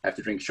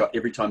drink a shot.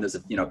 Every time there's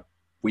a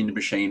wind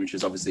machine, which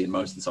is obviously in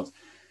most of the songs.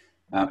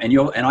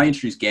 And I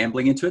introduced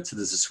gambling into it, so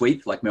there's a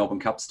sweep like Melbourne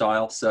Cup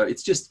style. So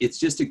it's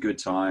just a good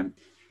time.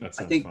 I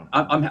think fun.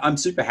 I'm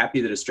super happy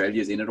that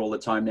Australia's in it all the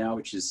time now,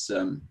 which is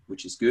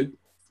good.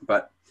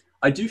 But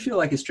I do feel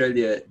like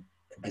Australia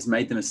has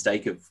made the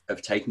mistake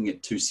of taking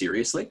it too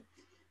seriously.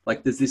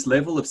 Like there's this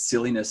level of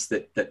silliness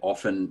that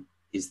often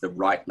is the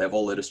right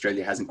level that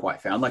Australia hasn't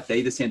quite found. Like they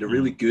either send a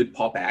really good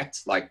pop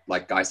act, like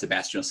Guy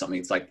Sebastian or something.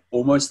 It's like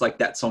almost like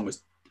that song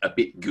was a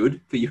bit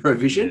good for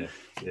Eurovision.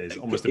 Yeah, it's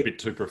almost a bit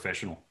too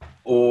professional.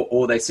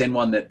 Or they send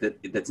one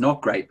that's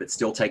not great, but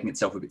still taking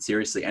itself a bit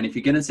seriously. And if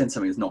you're going to send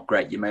something that's not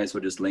great, you may as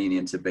well just lean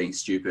into being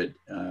stupid.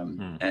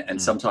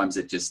 And sometimes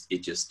it just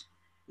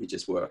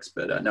works.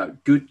 But no,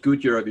 good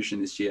Eurovision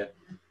this year.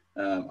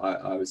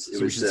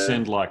 We should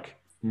send like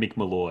Mick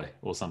Malloy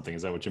or something.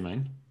 Is that what you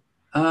mean?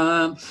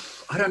 I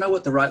don't know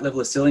what the right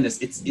level of silliness.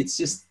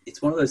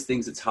 It's one of those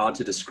things that's hard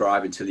to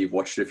describe until you've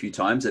watched it a few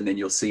times, and then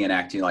you'll see an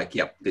act and you're like,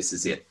 yep, this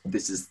is it.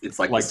 It's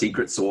like the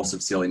secret source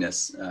of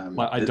silliness.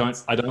 I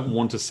don't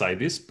want to say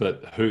this,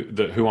 but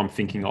who I'm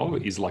thinking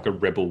of is like a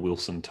Rebel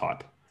Wilson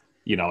type.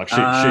 You know, like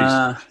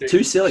she's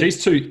too silly.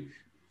 She's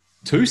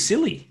too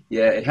silly.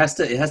 Yeah, it has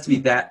to be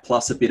that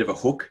plus a bit of a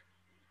hook.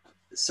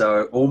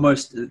 So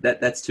almost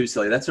that's too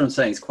silly. That's what I'm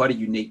saying. It's quite a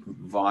unique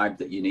vibe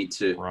that you need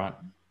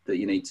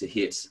to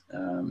hit.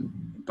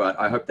 But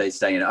I hope they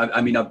stay in it.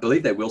 I mean, I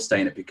believe they will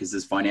stay in it because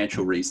there's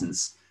financial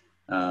reasons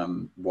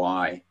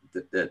why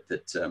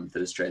that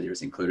Australia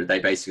is included. They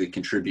basically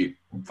contribute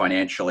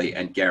financially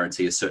and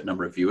guarantee a certain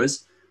number of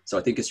viewers. So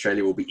I think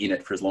Australia will be in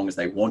it for as long as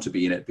they want to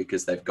be in it,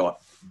 because they've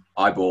got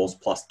eyeballs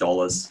plus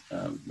dollars,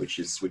 which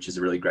is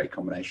a really great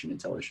combination in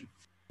television.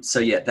 So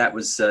yeah, that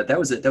was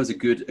a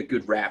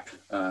good wrap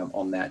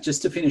on that.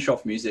 Just to finish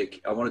off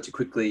music, I wanted to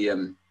quickly.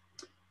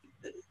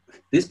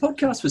 This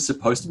podcast was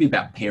supposed to be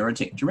about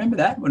parenting. Do you remember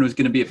that, when it was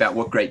going to be about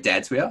what great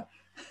dads we are?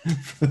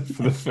 For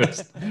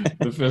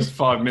the first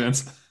 5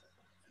 minutes.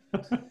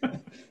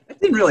 It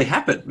didn't really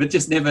happen.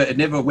 It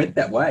never went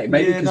that way.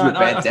 Maybe because we're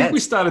bad dads. I think we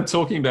started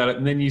talking about it,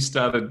 and then you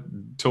started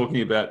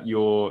talking about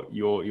your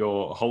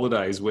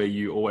holidays where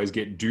you always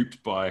get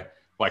duped by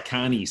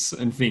carnies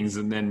and things,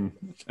 and then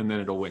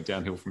it all went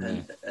downhill from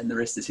there. And the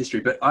rest is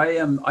history. But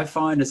I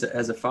find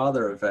as a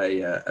father of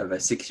a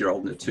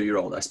 6-year-old and a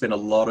 2-year-old, I spend a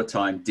lot of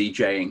time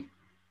DJing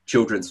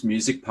children's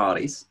music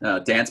parties,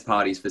 dance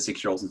parties for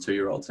 6-year-olds and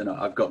 2-year-olds, and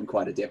I've gotten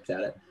quite adept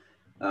at it.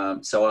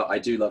 So I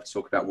do love to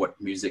talk about what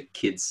music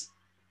kids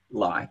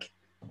like.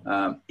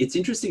 It's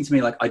interesting to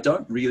me, like I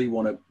don't really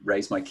want to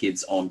raise my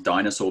kids on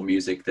dinosaur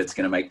music that's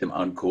going to make them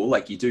uncool.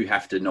 Like you do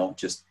have to not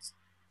just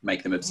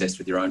make them obsessed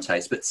with your own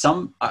taste, but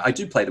I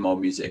do play them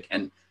old music,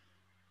 and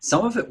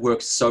some of it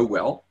works so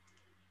well,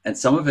 and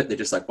some of it they're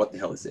just like, what the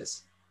hell is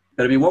this?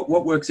 But I mean,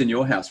 what works in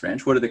your house,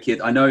 Ranch? What are the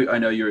kids? I know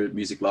you're a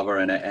music lover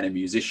and a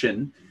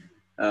musician.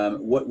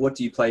 What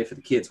do you play for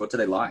the kids? What do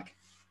they like?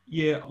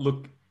 Yeah,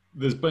 look,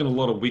 there's been a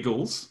lot of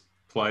Wiggles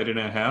played in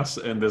our house,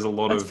 and there's a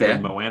lot of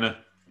Moana.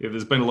 Yeah,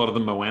 there's been a lot of the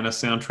Moana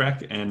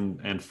soundtrack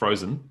and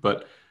Frozen,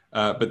 but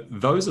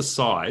those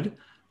aside,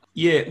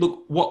 yeah.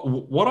 Look,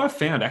 what I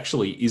found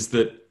actually is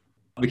that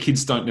the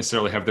kids don't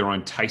necessarily have their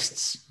own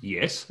tastes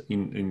yet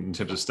in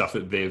terms of stuff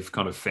that they've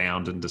kind of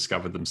found and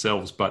discovered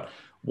themselves. But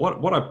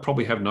what I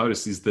probably have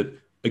noticed is that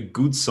a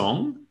good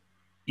song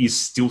is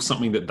still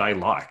something that they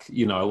like.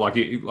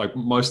 Like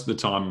most of the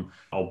time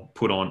I'll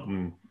put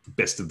on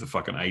best of the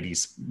fucking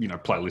 80s,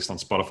 playlist on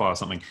Spotify or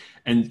something.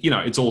 And,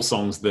 it's all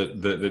songs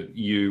that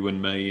you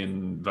and me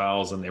and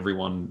Vals and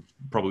everyone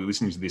probably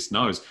listening to this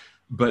knows.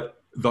 But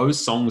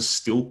those songs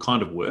still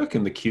kind of work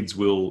and the kids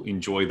will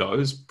enjoy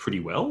those pretty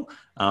well.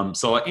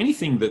 So like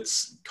anything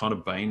that's kind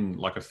of been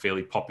like a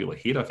fairly popular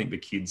hit, I think the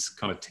kids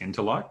kind of tend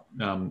to like.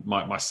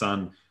 My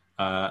son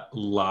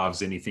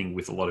loves anything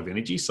with a lot of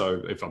energy.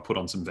 So if I put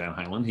on some Van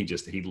Halen,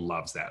 he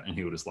loves that. And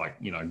he'll just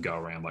go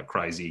around like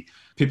crazy.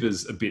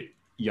 Pippa's a bit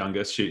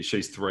younger.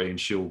 She's 3 and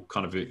she'll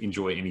kind of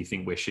enjoy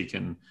anything where she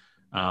can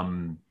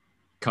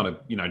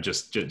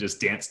just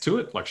dance to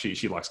it. Like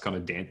she likes kind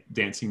of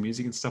dancing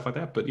music and stuff like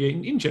that. But yeah,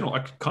 in general, I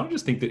kind of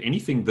just think that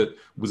anything that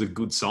was a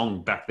good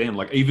song back then,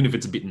 like even if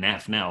it's a bit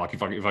naff now, like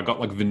if I got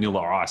like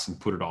Vanilla Ice and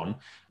put it on,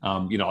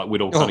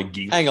 we'd all kind of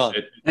giggle. Hang on,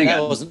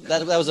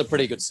 that was a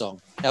pretty good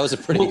song. That was a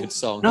pretty good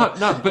song. No,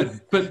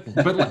 but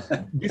like,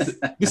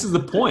 this is the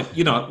point.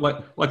 I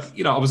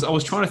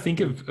was trying to think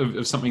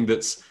of something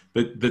that's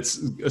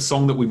a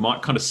song that we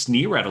might kind of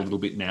sneer at a little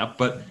bit now,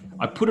 but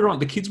I put it on.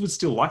 The kids would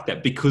still like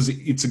that because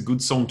it's a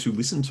good song to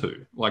listen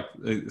to. I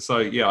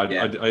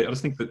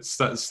just think that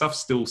stuff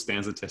still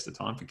stands the test of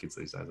time for kids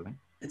these days. I think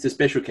it's a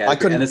special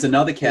category, and there's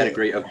another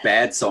category of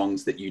bad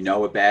songs that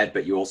are bad,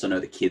 but you also know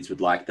the kids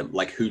would like them,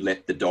 like "Who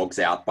Let the Dogs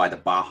Out" by the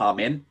Baha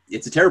Men.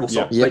 It's a terrible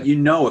song, but a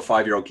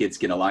 5-year-old kid's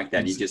gonna like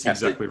that. And you just have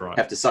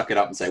to suck it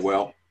up and say,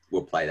 "Well,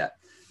 we'll play that."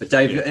 But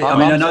Dave,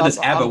 I know there's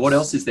ABBA. What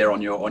else is there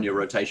on your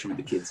rotation with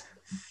the kids?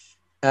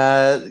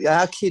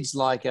 Our kids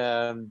like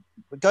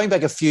going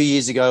back a few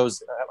years ago.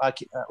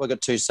 We've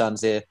got 2 sons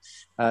there,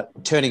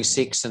 turning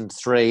 6 and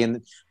 3,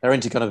 and they're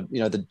into kind of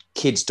the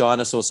kids'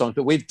 dinosaur songs.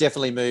 But we've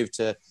definitely moved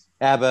to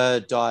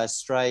ABBA, Dire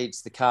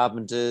Straits, the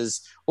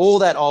Carpenters, all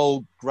that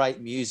old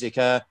great music.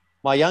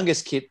 My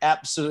youngest kid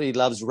absolutely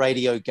loves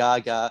Radio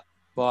Gaga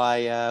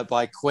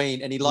by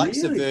Queen, and he likes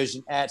the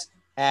version at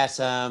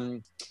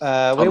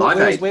where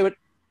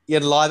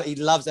live. He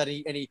loves that,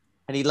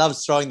 and he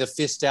loves throwing the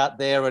fist out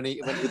there, and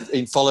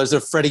he follows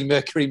the Freddie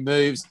Mercury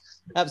moves.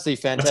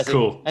 Absolutely fantastic. That's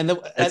cool.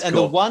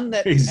 The one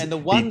that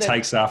he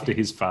takes after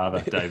his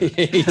father, David.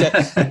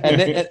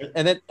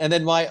 and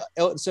then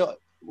so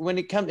when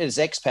it comes to his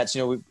expats,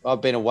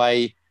 I've been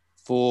away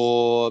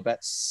for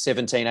about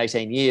 17,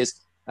 18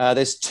 years.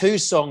 There's 2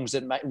 songs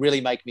that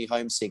really make me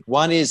homesick.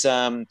 One is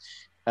John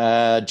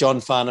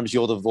Farnham's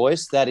 "You're the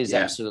Voice." That is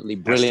absolutely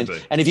brilliant.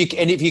 And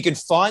if you can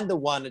find the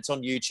one, it's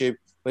on YouTube,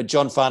 where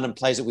John Farnham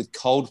plays it with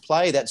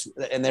Coldplay.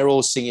 And they're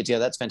all singing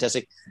together. That's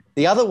fantastic.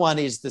 The other one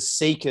is the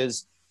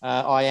Seekers'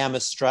 "I Am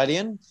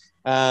Australian."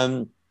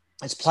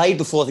 It's played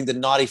before, I think, the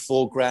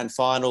 '94 grand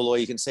final, or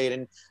you can see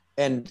it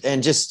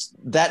and just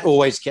that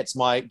always gets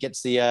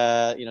the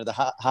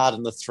heart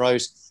in the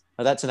throat.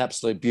 That's an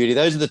absolute beauty.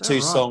 Those are the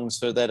 2 songs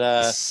for that.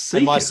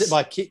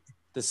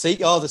 The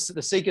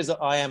Seekers'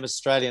 "I Am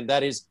Australian."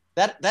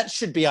 That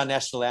should be our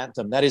national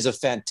anthem. That is a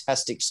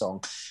fantastic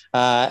song.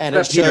 And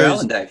it Peter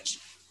Allen, Dave.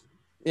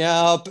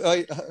 Yeah,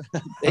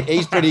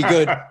 he's pretty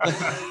good.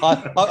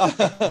 I've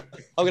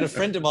got a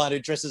friend of mine who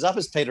dresses up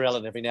as Peter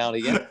Allen every now and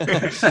again.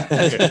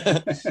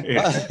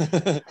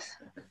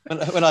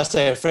 When I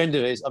say a friend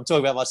of his, I'm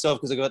talking about myself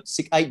because I've got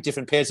 8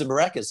 different pairs of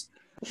maracas.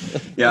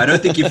 Yeah, I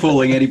don't think you're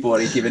fooling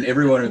anybody, given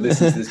everyone who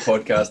listens to this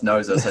podcast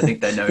knows us. I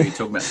think they know who you're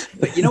talking about.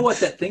 But you know what?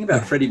 That thing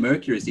about Freddie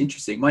Mercury is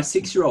interesting. My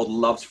 6-year-old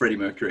loves Freddie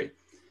Mercury.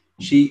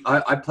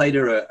 I played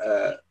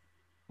her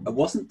it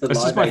wasn't the That's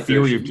live just my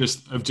theory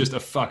version. of just a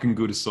fucking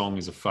good song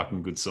is a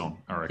fucking good song,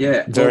 I reckon.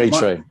 Yeah. Very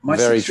true. My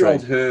Very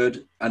 6-year-old true.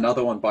 heard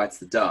Another One Bites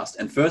the Dust.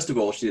 And first of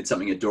all, she did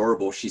something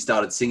adorable. She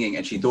started singing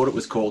and she thought it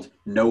was called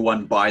 "No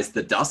One Buys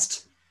the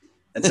Dust."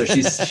 And so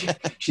she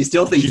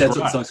still thinks that's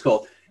what the song's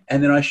called.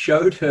 And then I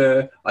showed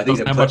her, I think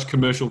doesn't have much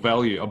commercial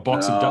value. A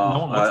box of dust.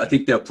 No one I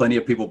think there were plenty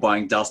of people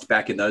buying dust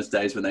back in those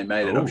days when they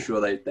made it. I'm sure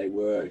they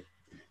were.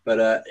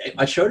 But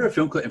I showed her a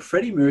film clip, and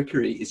Freddie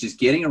Mercury is just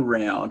getting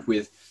around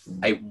with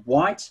a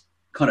white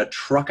kind of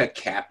trucker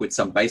cap with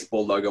some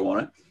baseball logo on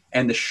it,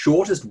 and the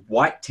shortest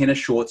white tennis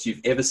shorts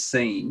you've ever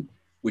seen,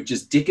 with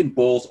just dick and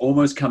balls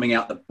almost coming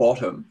out the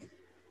bottom.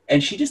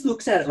 And she just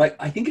looks at it like,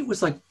 I think it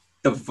was like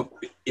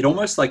it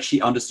almost like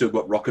she understood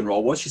what rock and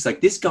roll was. She's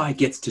like, this guy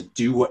gets to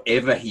do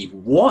whatever he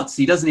wants.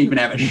 He doesn't even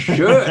have a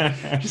shirt.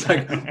 She's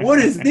like, what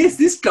is this?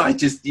 This guy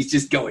he's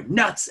just going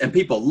nuts, and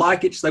people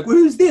like it. She's like, well,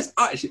 who's this?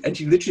 And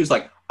she literally was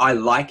like, I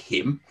like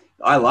him.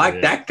 I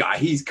like that guy.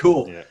 He's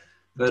cool. Yeah.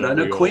 But I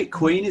know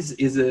Queen is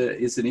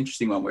an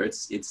interesting one where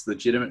it's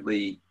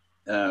legitimately,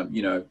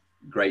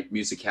 great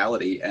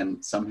musicality,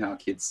 and somehow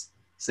kids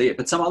see it.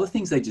 But some other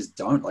things they just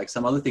don't. Like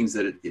some other things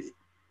that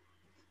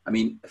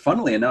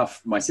funnily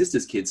enough, my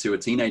sister's kids who are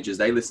teenagers,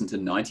 they listen to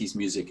 90s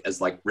music as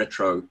like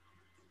retro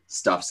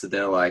stuff. So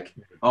they're like,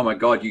 oh my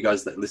God, you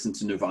guys that listened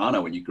to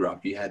Nirvana when you grew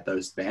up, you had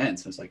those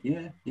bands. I was like,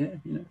 yeah,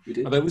 we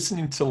did. Are they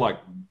listening to like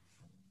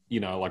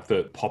like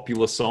the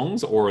popular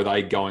songs, or are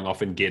they going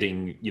off and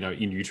getting,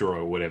 In Utero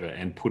or whatever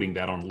and putting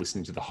that on and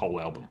listening to the whole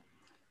album?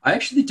 I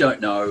actually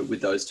don't know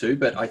with those two,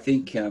 but I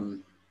think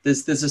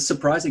there's a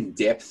surprising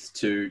depth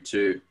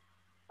to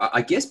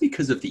I guess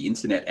because of the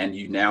internet, and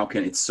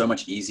it's so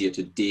much easier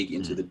to dig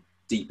into the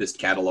deepest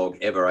catalog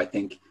ever, I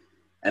think.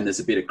 And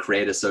there's a bit of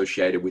cred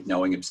associated with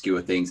knowing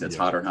obscure things. That's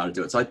harder and harder to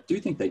do it. So I do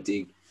think they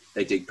dig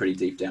pretty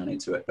deep down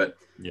into it. But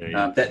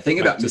that thing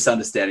about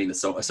misunderstanding the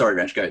song. Sorry,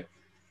 Ranch, go.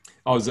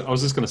 I was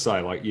just going to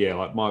say,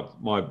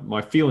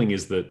 my feeling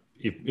is that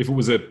if it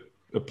was a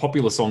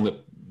popular song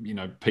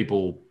that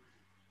people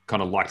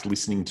kind of liked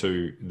listening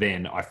to,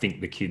 then I think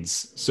the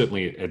kids,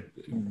 certainly at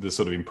the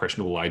sort of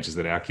impressionable ages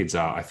that our kids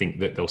are, I think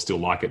that they'll still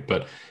like it.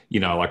 But the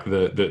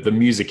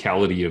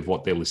musicality of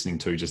what they're listening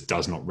to just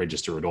does not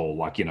register at all.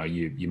 Like,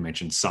 you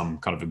mentioned some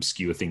kind of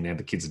obscure thing there.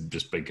 The kids have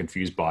just been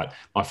confused by it.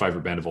 My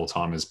favorite band of all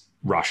time is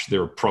Rush.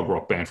 They're a prog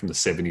rock band from the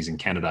 70s in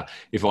Canada.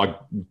 If I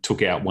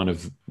took out one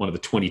of the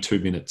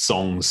 22-minute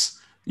songs,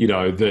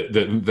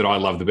 that I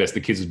love the best, the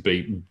kids would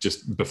be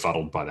just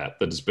befuddled by that.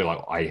 They'd just be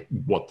like,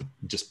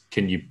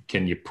 can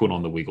you put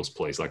on the Wiggles,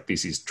 please? Like,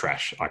 this is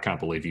trash. I can't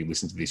believe you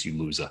listen to this, you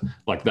loser.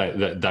 Like they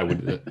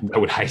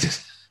would hate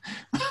it.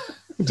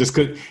 just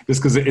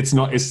because it's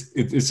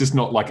just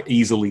not like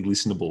easily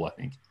listenable, I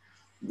think.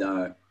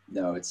 No,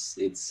 it's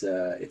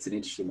an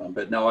interesting one,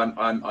 but no,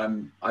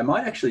 I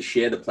might actually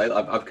share the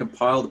playlist. I've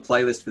compiled a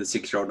playlist for the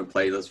 6-year-old and a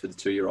playlist for the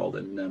 2-year-old,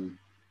 and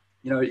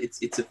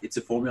it's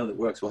a formula that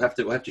works. We'll have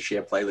to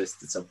share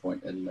playlists at some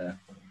point and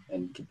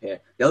compare.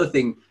 The other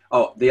thing,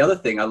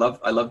 I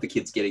love the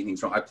kids getting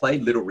things wrong. I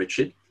played Little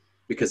Richard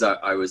because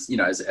I was,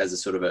 as a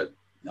sort of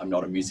I'm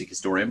not a music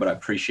historian, but I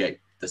appreciate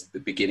the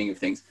beginning of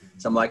things.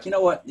 So I'm like, you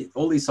know what?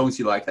 All these songs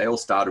you like, they all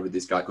started with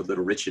this guy called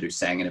Little Richard who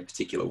sang in a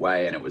particular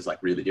way, and it was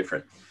like really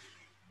different.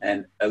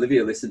 And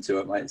Olivia listened to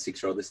it, my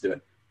 6-year-old listened to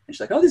it. And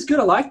she's like, oh, this is good.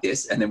 I like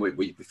this. And then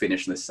we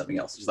finished and this is something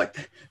else. She's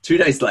like, 2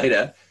 days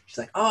later, she's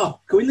like, oh,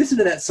 can we listen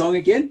to that song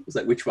again? I was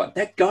like, which one?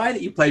 That guy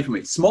that you played for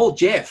me, Small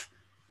Jeff.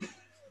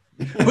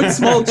 Put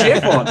Small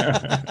Jeff on.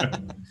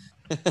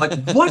 Like,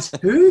 what?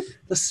 Who?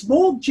 The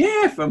Small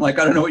Jeff. I'm like,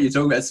 I don't know what you're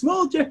talking about.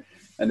 Small Jeff.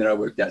 And then I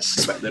worked out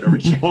about Little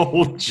Richard.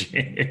 Small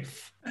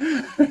Jeff.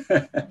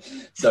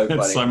 So funny.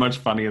 It's so much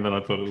funnier than I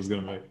thought it was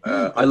going to be.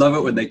 I love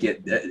it when they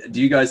get.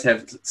 Do you guys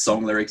have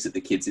song lyrics that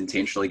the kids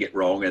intentionally get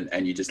wrong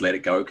and you just let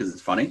it go because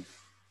it's funny?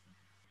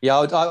 Yeah,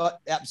 I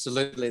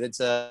absolutely. That's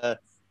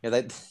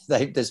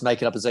they just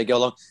make it up as they go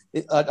along.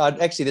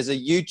 Actually, there's a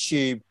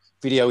YouTube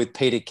video with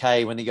Peter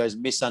Kay when he goes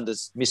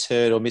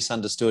misheard or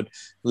misunderstood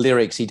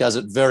lyrics. He does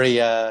it very,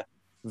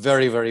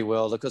 very, very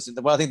well. Because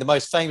I think the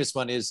most famous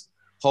one is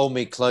Hold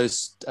Me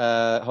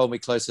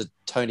Closer,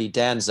 Tony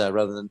Danza,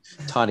 rather than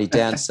Tiny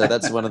Dancer.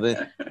 That's one of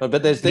the.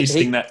 But there's. Can you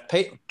sing that?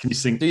 Can you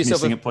sing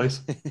it,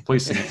 please?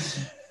 Please sing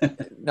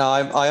it. No,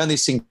 I only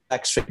sing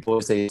Backstreet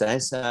Boys these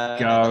days. Go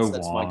on.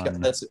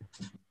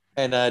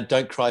 And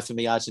Don't Cry for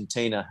Me,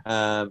 Argentina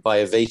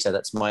by Evita.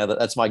 That's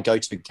my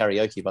go-to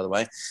karaoke, by the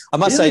way. I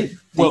must say.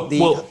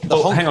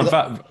 Hang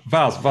on,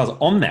 Vaz.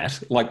 On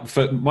that,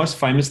 like most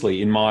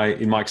famously in my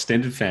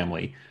extended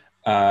family.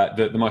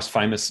 The most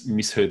famous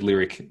misheard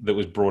lyric that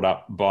was brought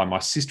up by my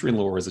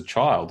sister-in-law as a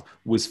child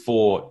was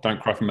for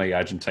Don't Cry For Me,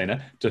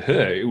 Argentina. To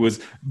her, it was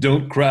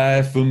Don't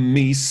Cry For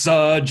Me,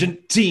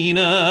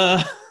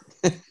 Sargentina.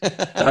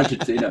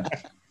 Argentina.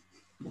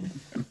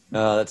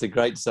 Oh, that's a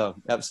great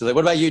song. Absolutely.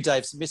 What about you,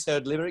 Dave? Some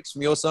misheard lyrics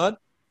from your side?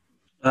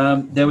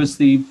 There's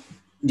obviously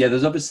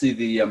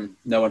the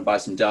No One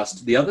Buys Some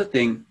Dust. The other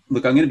thing,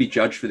 look, I'm going to be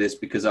judged for this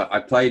because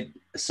I played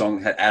a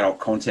song that had adult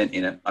content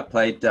in it. I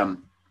played... those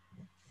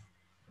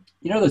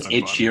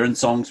Ed Sheeran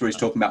songs where he's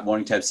talking about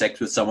wanting to have sex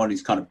with someone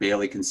who's kind of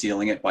barely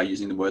concealing it by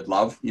using the word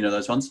love? You know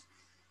those ones?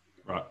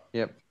 Right.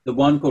 Yep. The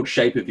one called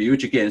Shape of You,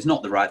 which again is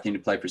not the right thing to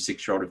play for a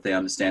 6-year-old if they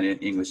understand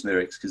English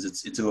lyrics because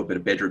it's a little bit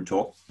of bedroom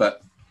talk.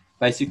 But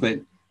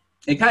basically,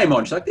 it came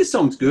on. She's like, this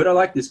song's good. I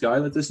like this guy.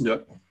 Let's listen to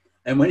it.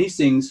 And when he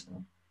sings,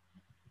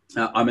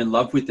 I'm in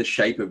love with the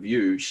shape of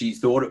you, she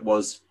thought it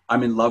was,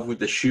 I'm in love with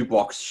the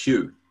shoebox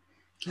shoe.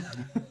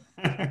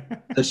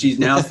 So she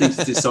now thinks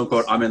it's this song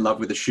called "I'm in Love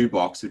with a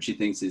Shoebox," which she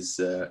thinks is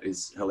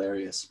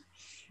hilarious.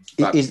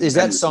 Is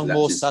that song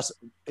more subtle?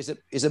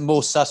 Is it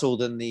more subtle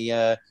than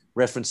the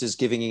references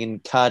giving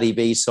in Cardi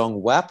B's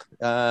song "WAP"?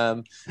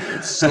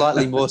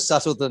 Slightly more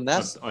subtle than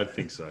that. I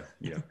think so.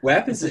 Yeah.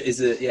 WAP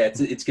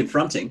it's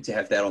confronting to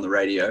have that on the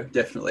radio.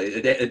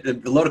 Definitely,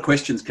 a lot of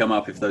questions come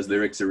up if those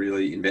lyrics are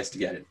really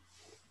investigated.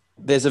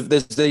 There's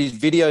these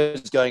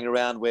videos going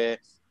around where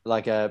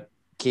like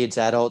kids,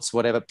 adults,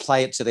 whatever,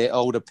 play it to their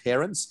older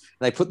parents.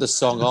 And they put the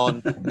song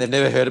on and they've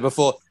never heard it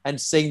before, and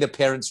seeing the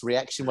parents'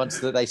 reaction once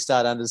that they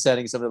start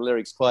understanding some of the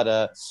lyrics, quite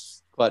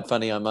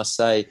funny, I must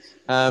say.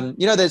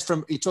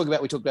 We talk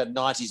about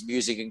 90s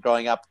music and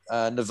growing up.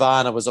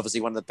 Nirvana was obviously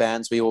one of the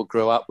bands we all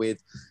grew up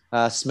with.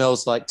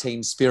 Smells Like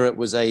Teen Spirit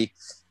was a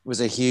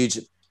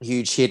huge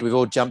hit. We've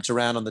all jumped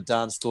around on the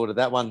dance floor to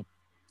that one.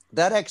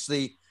 That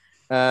actually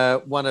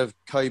one of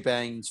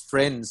Cobain's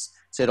friends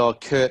said, "Oh,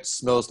 Kurt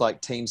smells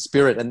like Teen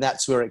Spirit," and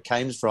that's where it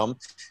came from.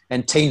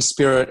 And Teen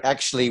Spirit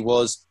actually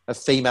was a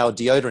female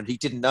deodorant. He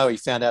didn't know. He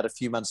found out a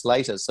few months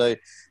later. So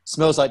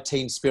Smells Like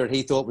Teen Spirit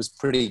he thought was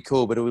pretty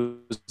cool, but it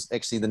was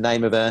actually the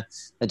name of a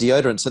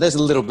deodorant. So there's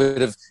a little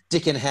bit of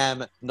Dick and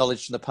Ham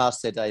knowledge from the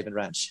past there, Dave and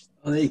Ranch.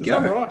 Oh, there you go.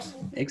 Right.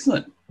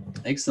 Excellent.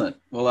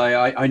 Well,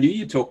 I knew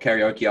you'd talk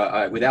karaoke.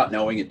 I without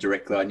knowing it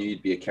directly, I knew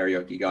you'd be a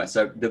karaoke guy.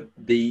 So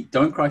the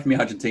Don't Cry For Me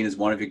Argentina is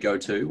one of your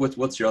go-to. What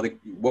were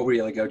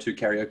your other go-to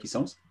karaoke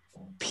songs?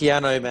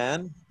 Piano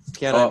Man.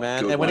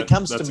 And when it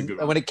comes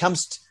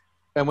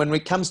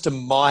to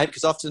my,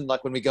 because often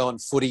like when we go on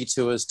footy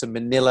tours to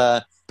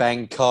Manila,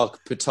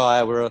 Bangkok,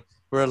 Pattaya,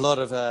 where a lot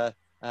of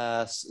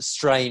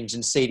strange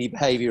and seedy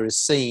behaviour is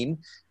seen,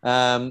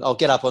 I'll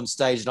get up on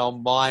stage and I'll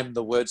mime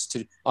the words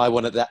to "I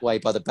Want It That Way"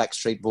 by the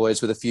Backstreet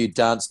Boys with a few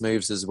dance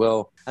moves as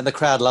well, and the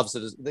crowd loves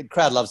it. The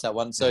crowd loves that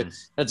one, so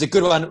it's a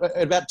good one.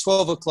 At about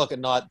 12 o'clock at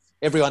night,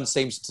 everyone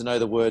seems to know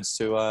the words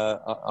to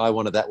 "I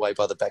Want It That Way"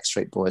 by the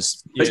Backstreet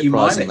Boys. But you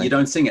mime it, you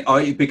don't sing it.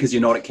 Oh, because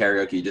you're not at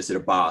karaoke, you're just at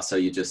a bar, so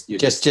you're just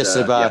at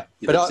a bar.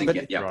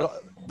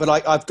 But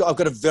I've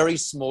got a very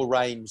small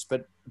range,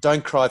 but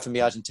 "Don't Cry For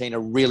Me Argentina"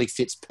 really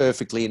fits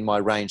perfectly in my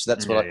range.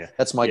 That's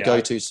that's my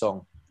go-to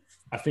song.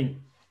 I think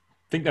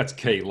that's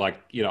key. Like,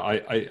 you know,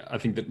 I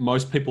think that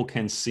most people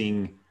can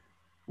sing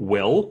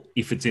well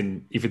if it's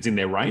in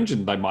their range,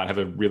 and they might have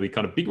a really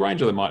kind of big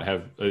range, or they might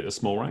have a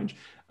small range.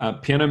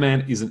 Piano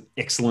Man is an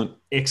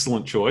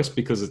excellent choice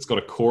because it's got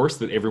a chorus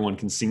that everyone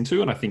can sing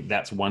to, and I think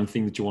that's one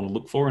thing that you want to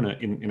look for in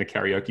a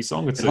karaoke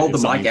song. It's hold the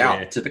mic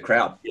out to the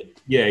crowd.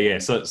 Yeah.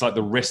 So it's like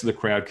the rest of the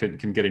crowd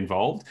can get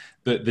involved.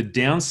 The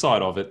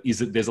downside of it is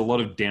that there's a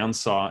lot of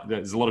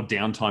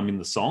downtime in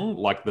the song,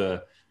 like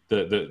the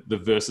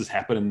verses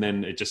happen and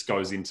then it just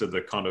goes into the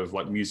kind of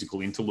like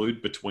musical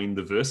interlude between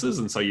the verses,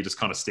 and so you're just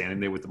kind of standing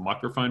there with the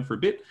microphone for a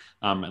bit,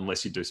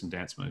 unless you do some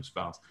dance moves,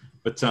 Vals.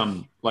 But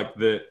like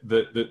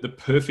the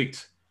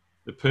perfect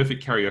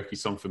karaoke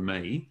song for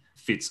me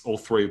fits all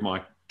three of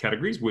my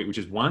categories, which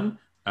is one,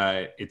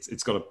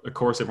 it's got a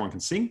chorus everyone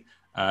can sing.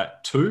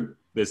 Two,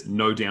 there's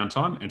no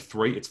downtime, and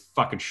three, it's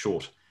fucking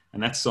short.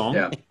 And that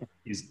song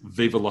is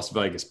 "Viva Las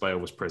Vegas" by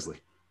Elvis Presley.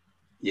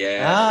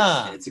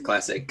 Yeah, it's a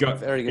classic.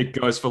 Very good. It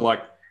goes for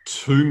like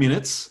 2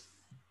 minutes.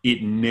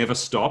 It never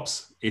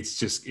stops.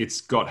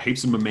 It's got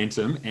heaps of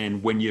momentum,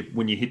 and when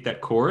you hit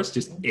that chorus,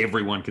 just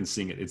everyone can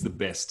sing it. It's the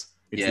best.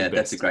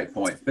 That's a great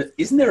point. But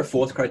isn't there a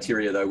fourth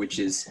criteria though, which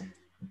is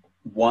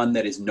one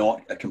that is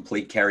not a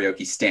complete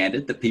karaoke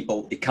standard, that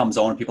it comes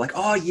on and people are like,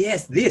 oh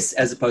yes, this,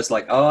 as opposed to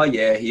like, oh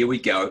yeah, here we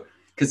go.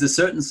 Because there's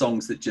certain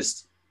songs that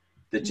just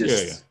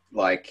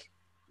like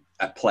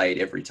are played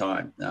every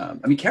time. I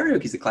mean,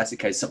 karaoke is a classic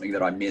case, something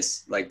that I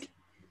miss. Like,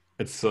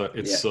 it's so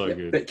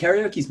good. But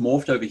karaoke's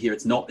morphed over here.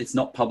 It's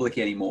not public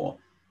anymore.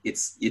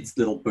 It's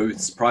little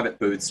booths, private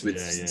booths with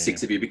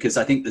six of you, because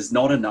I think there's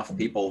not enough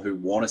people who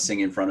want to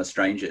sing in front of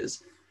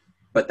strangers,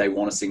 but they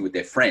want to sing with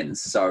their friends.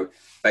 So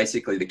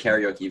basically, the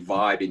karaoke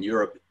vibe in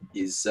Europe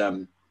is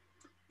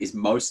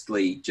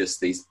mostly just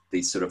these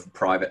sort of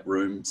private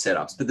room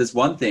setups. But there's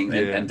one thing,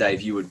 and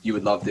Dave, you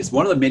would love this.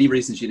 One of the many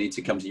reasons you need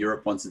to come to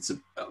Europe once it's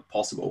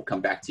possible,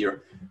 come back to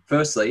Europe.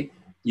 Firstly,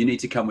 you need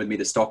to come with me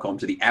to Stockholm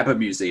to the ABBA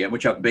Museum,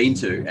 which I've been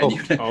to, and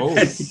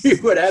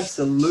you would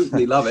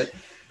absolutely love it.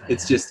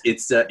 It's just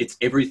it's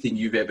everything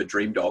you've ever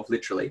dreamed of,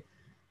 literally.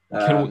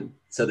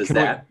 So there's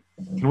that.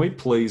 Can we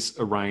please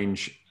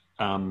arrange?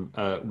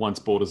 Once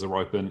borders are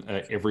open,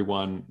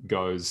 everyone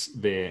goes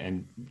there,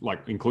 and like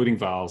including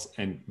Vals,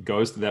 and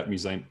goes to that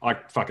museum. I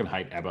fucking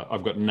hate ABBA.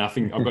 I've got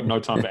no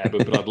time for ABBA,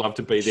 but I'd love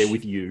to be there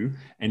with you,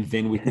 and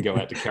then we can go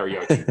out to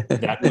karaoke.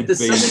 That would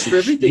There's something for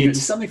everything.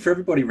 There's something for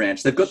everybody,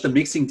 Ranch. They've got the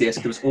mixing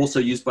desk that was also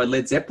used by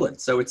Led Zeppelin,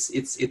 so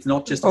it's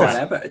not just about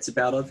ABBA. It's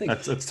about other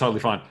things. That's totally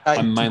fine.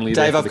 I'm mainly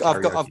Dave. there for the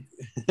karaoke.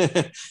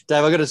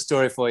 Dave, I've got a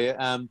story for you.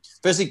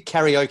 Firstly,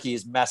 karaoke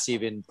is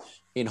massive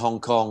in Hong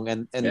Kong,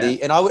 and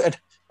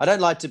I don't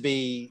like to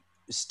be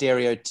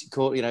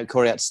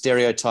call out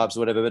stereotypes or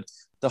whatever, but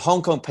the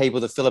Hong Kong people,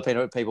 the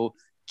Filipino people,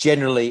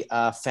 generally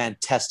are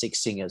fantastic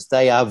singers.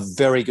 They are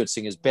very good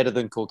singers, better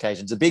than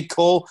Caucasians. A big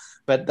call,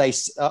 but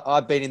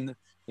I've been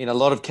in a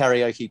lot of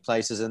karaoke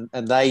places,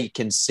 and they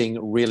can sing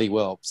really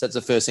well. So that's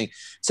the first thing.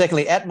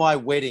 Secondly, at my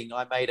wedding,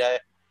 I made a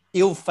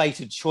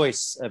ill-fated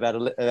choice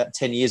about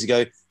 10 years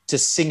ago to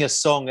sing a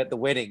song at the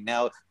wedding.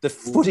 Now, the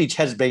footage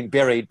has been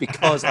buried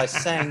because I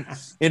sang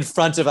in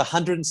front of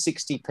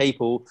 160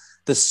 people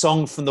the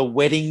song from The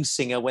Wedding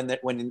Singer when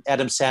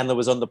Adam Sandler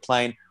was on the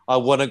plane, "I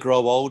Want to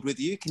Grow Old with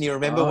You." Can you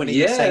remember when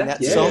he sang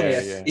that song?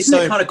 Yeah. Isn't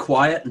it kind of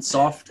quiet and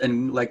soft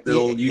and like the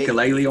little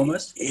ukulele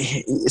almost?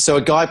 So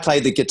a guy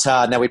played the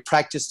guitar. Now, we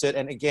practiced it,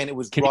 and again, it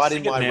was Can right you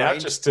in sing my it now,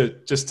 range.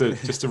 just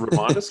to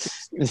remind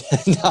us.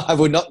 No, I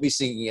would not be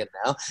singing it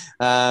now,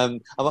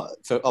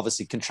 for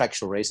obviously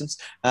contractual reasons.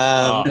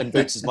 And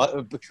Boots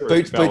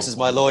is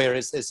my lawyer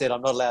has said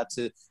I'm not allowed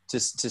to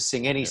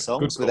sing any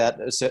songs without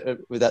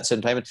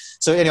certain payment.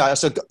 So anyway,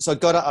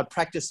 I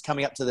practiced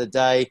coming up to the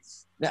day.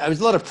 Now, there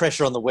was a lot of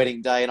pressure on the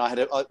wedding day,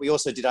 and we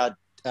also did our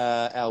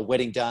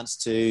wedding dance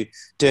to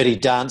Dirty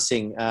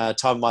Dancing, Time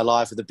of My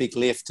Life with a big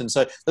lift. And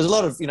so there's a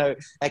lot of,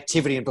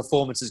 activity and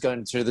performances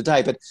going through the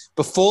day. But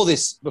before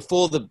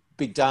the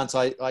big dance,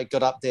 I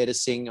got up there to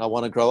sing I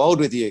Want to Grow Old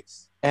With You.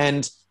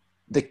 And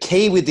the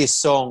key with this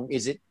song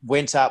is it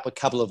went up a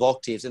couple of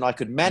octaves, and I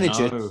could manage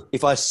it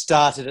if I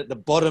started at the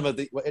bottom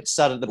it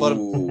started at the bottom.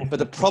 Ooh. But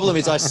the problem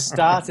is I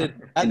started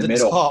at the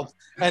top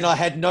and I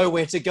had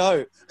nowhere to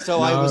go.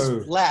 So I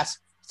was flat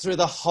through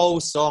the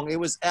whole song. It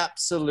was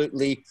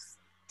absolutely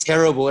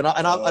terrible. And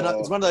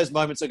it's one of those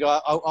moments I go,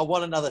 I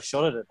want another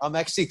shot at it. I'm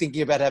actually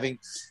thinking about having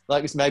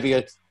maybe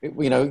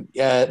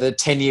the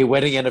 10-year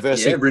wedding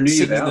anniversary,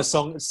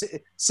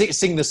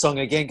 sing the song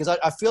again, because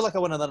I feel like I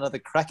want another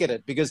crack at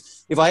it,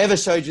 because if I ever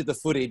showed you the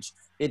footage,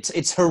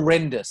 it's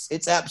horrendous.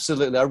 It's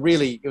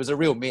absolutely, it was a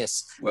real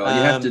miss. Well,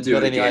 you have to do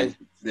it again.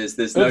 There's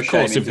no shame. Of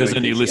course, if there's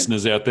any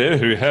listeners out there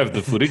who have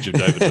the footage of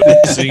David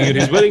singing at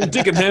his wedding,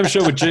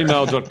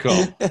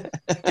 dickandhamshow@gmail.com.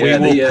 We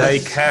will pay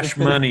cash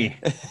money.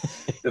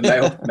 The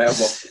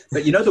mailbox.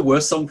 But the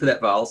worst song for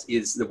that, Vals,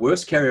 is the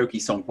worst karaoke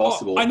song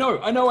possible. I know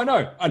what you're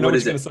going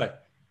to say.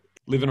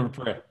 Living on a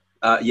Prayer.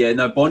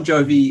 Bon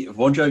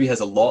Jovi has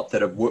a lot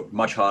that are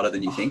much harder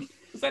than you think.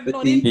 Is that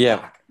not in?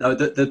 Yeah. No,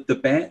 the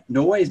band,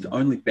 Norway's the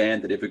only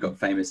band that ever got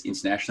famous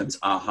internationally was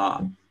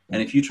Aha.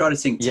 And if you try to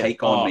sing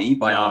Take On Me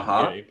by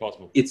Aha,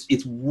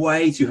 it's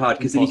way too hard,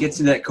 because then he gets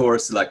into that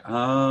chorus like,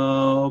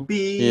 I'll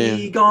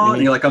be gone.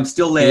 And you're like, I'm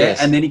still there.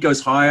 Yes. And then he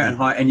goes higher and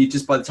higher. And you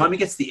just, by the time he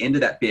gets to the end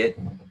of that bit,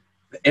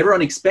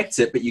 everyone expects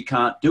it, but you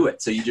can't do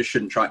it. So you just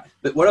shouldn't try.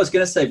 But what I was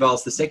going to say,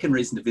 Vals, the second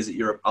reason to visit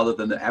Europe, other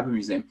than the ABBA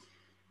Museum,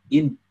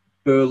 in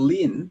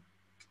Berlin,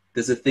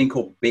 there's a thing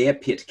called Bear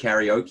Pit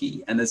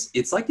Karaoke. And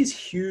it's like this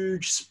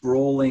huge,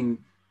 sprawling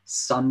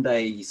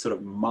Sunday sort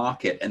of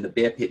market. And the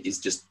Bear Pit is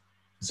just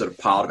sort of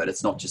part of it.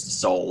 It's not just a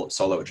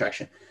solo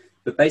attraction.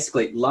 But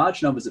basically,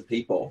 large numbers of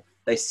people,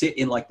 they sit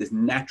in like this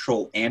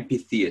natural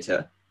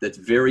amphitheater that's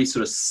very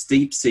sort of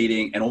steep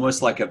seating, and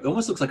almost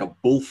looks like a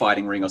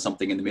bullfighting ring or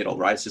something in the middle,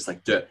 right? It's just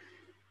like dirt.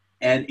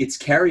 And it's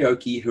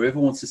karaoke. Whoever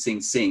wants to sing,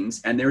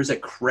 sings. And there is a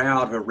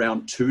crowd of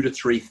around 2,000 to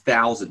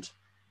 3,000.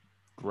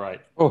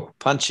 Right. Oh,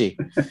 punchy.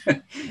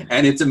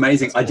 And it's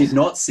amazing. I did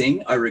not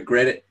sing. I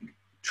regret it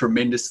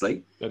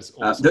tremendously. That's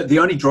awesome. The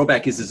only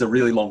drawback is there's a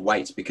really long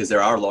wait, because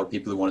there are a lot of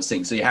people who want to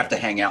sing. So you have to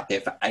hang out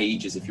there for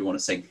ages if you want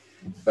to sing.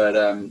 But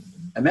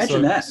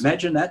imagine that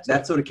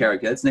sort of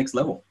karaoke. That's next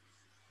level.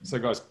 So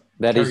guys,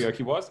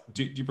 karaoke-wise,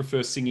 do you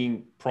prefer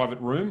singing private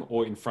room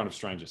or in front of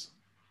strangers?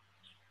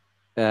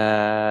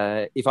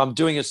 If I'm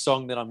doing a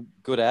song that I'm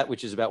good at,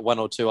 which is about one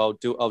or two, I'll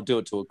do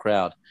it to a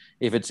crowd.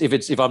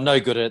 If I'm no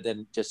good at it,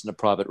 then just in a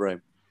private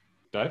room.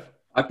 Dave?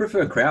 I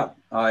prefer a crowd.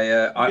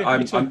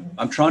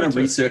 I'm trying to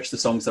research the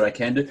songs that I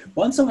can do.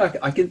 One song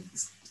I can,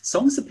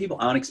 songs that people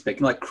aren't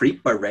expecting, like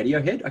Creep by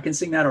Radiohead, I can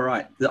sing that all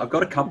right. I've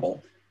got a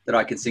couple that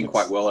I can sing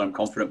quite well, and I'm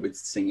confident with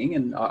singing,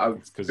 and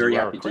I'm very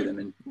happy to do them,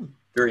 and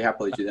very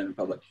happily do them in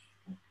public.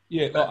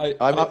 Yeah,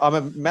 I'm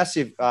a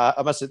massive.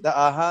 I must say, the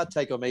Aha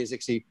Take On Me is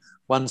actually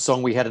one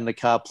song we had in the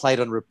car,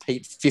 played on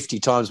repeat 50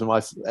 times when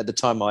at the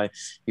time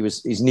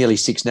he's nearly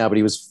 6 now, but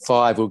he was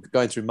 5. We were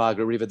going through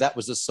Margaret River. That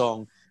was the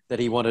song that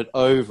he wanted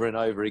over and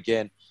over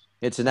again.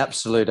 It is an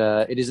absolute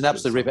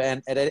ripper.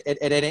 And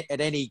at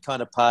any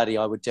kind of party,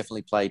 I would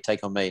definitely play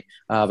Take On Me,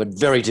 but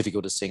very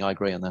difficult to sing. I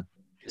agree on that.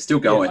 They're still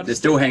going. They're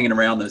still hanging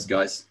around, those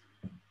guys.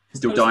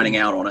 Still dining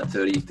out on it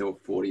 30 to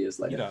 40 years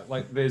later.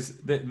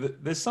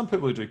 There's some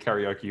people who do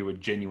karaoke who are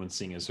genuine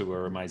singers who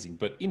are amazing,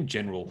 but in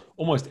general,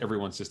 almost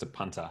everyone's just a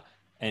punter.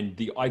 And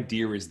the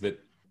idea is that,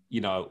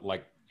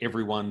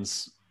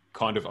 everyone's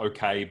kind of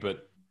okay,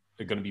 but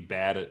are going to be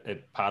bad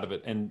at part of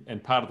it.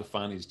 And part of the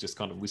fun is just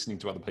kind of listening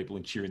to other people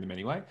and cheering them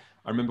anyway.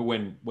 I remember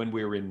when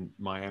we were in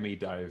Miami,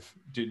 Dave,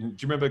 do you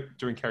remember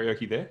doing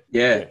karaoke there?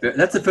 Yeah.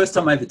 That's the first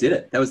time I ever did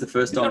it. That was the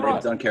first time I've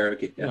ever done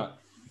karaoke. Yeah.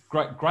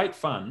 Great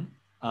fun.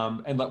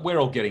 And we're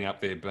all getting up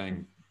there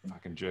being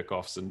fucking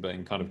jerk-offs and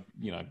being kind of,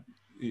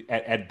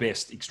 at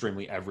best,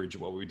 extremely average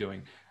at what we were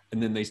doing.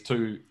 And then these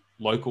two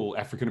local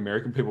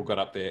African-American people got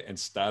up there and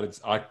started,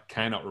 I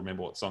cannot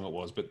remember what song it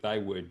was, but they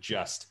were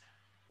just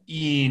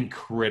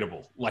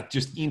incredible,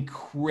 just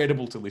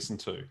incredible to listen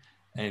to.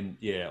 And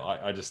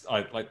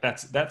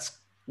that's that's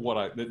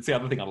the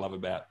other thing I love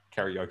about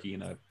karaoke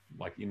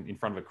in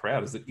front of a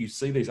crowd, is that you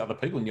see these other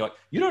people and you're like,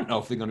 you don't know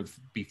if they're going to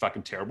be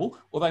fucking terrible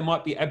or they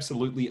might be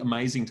absolutely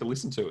amazing to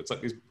listen to. It's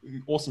like this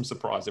awesome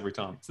surprise every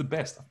time. It's the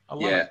best. I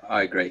love it. Yeah,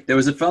 I agree.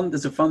 There's a fun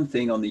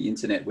thing on the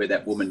internet where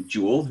that woman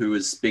Jewel, who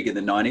was big in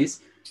the 90s,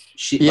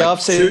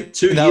 I've seen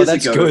two years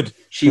ago,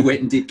 she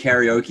went and did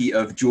karaoke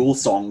of Jewel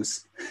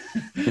songs,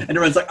 and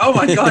everyone's like, "Oh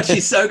my god,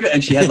 she's so good!"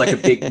 And she had like a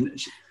big,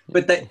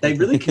 but they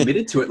really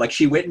committed to it. Like,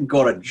 she went and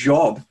got a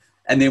job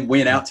and then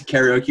went out to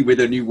karaoke with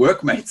her new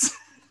workmates.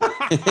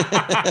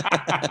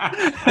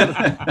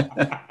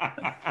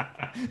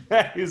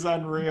 That is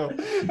unreal.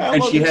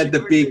 And she had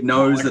the big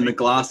nose and the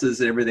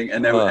glasses and everything,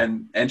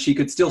 and and she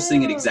could still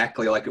sing it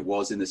exactly like it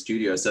was in the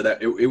studio. So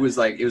that it was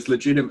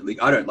legitimately.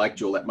 I don't like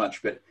Jewel that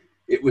much, but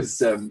it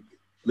was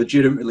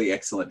legitimately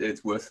excellent.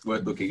 It's worth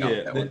looking up.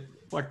 That one.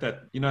 Like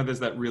that. You know, there's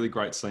that really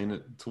great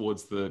scene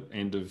towards the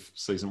end of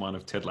season 1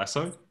 of Ted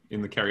Lasso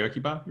in the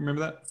karaoke bar.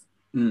 Remember that?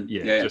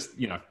 Yeah.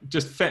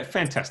 Just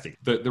fantastic.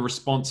 The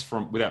response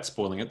from, without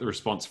spoiling it, the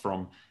response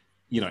from,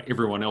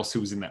 everyone else who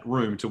was in that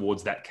room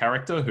towards that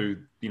character who,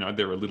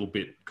 they're a little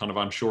bit kind of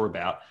unsure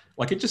about.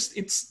 Like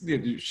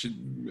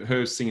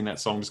her singing that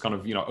song just kind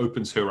of,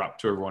 opens her up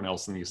to everyone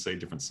else, and you see a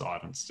different side.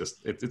 And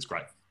it's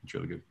great. It's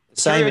really good.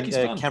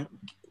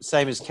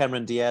 Same as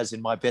Cameron Diaz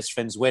in My Best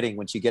Friend's Wedding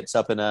when she gets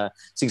up and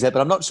sings that.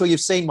 But I'm not sure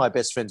you've seen My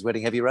Best Friend's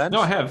Wedding. Have you, Rand?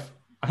 No, I have.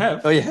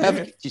 Oh, you have?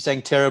 Yeah. She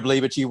sang terribly,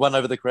 but she won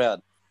over the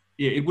crowd.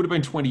 Yeah, it would have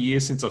been 20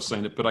 years since I've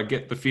seen it, but I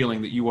get the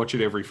feeling that you watch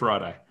it every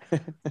Friday.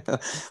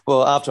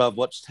 Well, after I've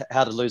watched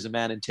How to Lose a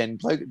Man in 10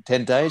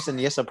 days, and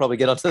yes, I'll probably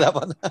get onto that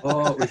one.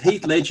 With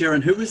Heath Ledger,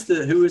 and who was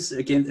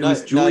again? It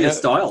was Julia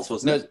Stiles,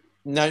 wasn't it?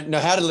 No,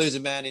 How to Lose a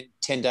Man in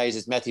 10 days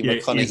is Matthew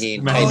McConaughey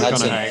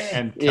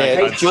and Kate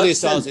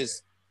Hudson.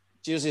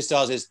 Julia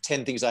Stiles is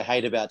 10 Things I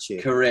Hate About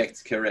You.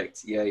 Correct.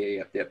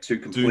 Yeah. Two completely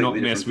different films. Do not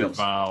mess with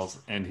Vales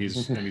and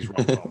his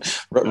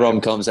rom-coms.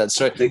 Rom-coms, that's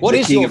true.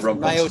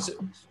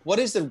 What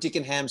is the Dick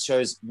and Ham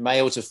show's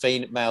male to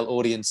female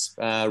audience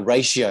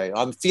ratio?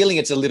 I'm feeling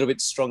it's a little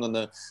bit strong on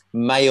the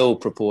male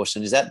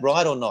proportion. Is that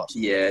right or not?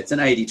 Yeah, it's an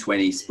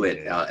 80-20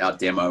 split. Our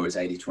demo is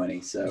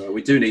 80-20 . So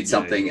we do need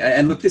something. Yeah.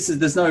 And look,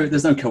 there's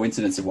no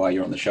coincidence of why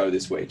you're on the show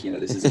this week.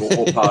 This is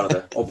all part of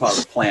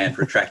the plan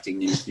for attracting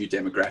new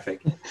demographic.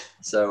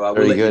 So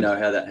we'll let you know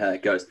how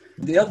that goes.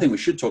 The other thing we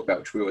should talk about,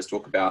 which we always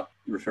talk about,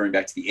 referring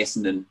back to the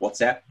Essendon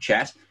WhatsApp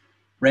chat,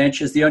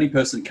 Ranch is the only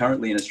person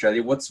currently in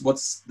Australia. What's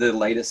the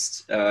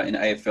latest in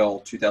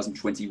AFL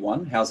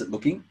 2021? How's it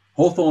looking?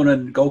 Hawthorn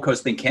and Gold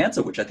Coast been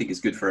cancelled, which I think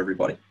is good for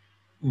everybody.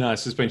 No,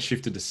 it's just been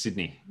shifted to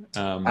Sydney.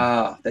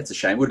 That's a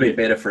shame. Would have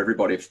been better for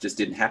everybody if it just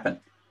didn't happen.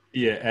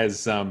 Yeah, as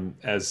Sam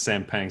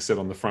Pang said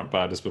on the front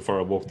bar just before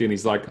I walked in,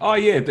 he's like, "Oh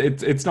yeah,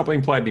 it's not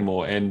being played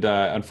anymore," and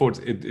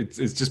unfortunately,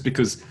 it's just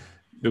because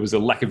there was a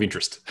lack of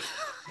interest.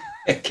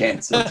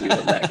 Cancelled.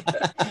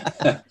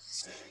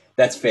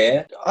 That's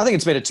fair. I think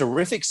it's been a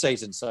terrific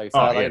season so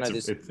far.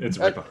 It's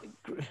a ripper.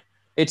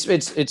 It's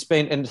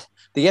been, and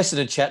the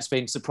Essendon chat's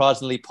been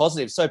surprisingly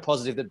positive. So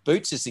positive that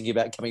Boots is thinking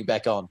about coming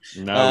back on.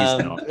 No,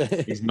 he's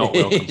not. He's not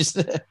welcome.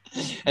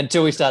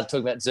 Until we start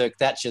talking about Zerk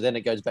Thatcher, then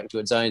it goes back to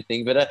its own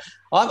thing. But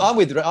I'm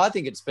with. I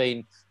think it's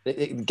been.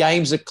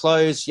 Games are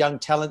closed. Young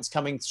talents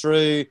coming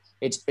through.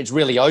 It's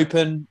really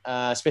open,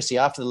 especially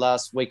after the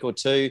last week or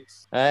two.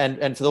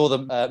 And for all the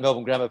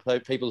Melbourne Grammar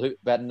people who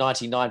about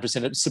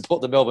 99%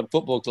 support the Melbourne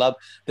Football Club,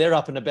 they're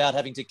up and about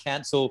having to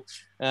cancel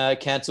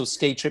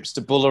ski trips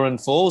to Buller and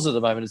Falls at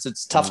the moment.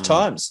 It's tough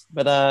times.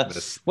 But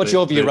what's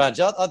your view, Raj?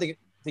 I think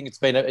it's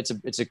been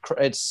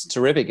it's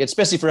terrific,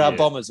 especially for our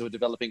Bombers who are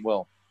developing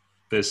well.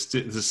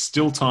 There's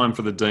still time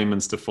for the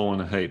Demons to fall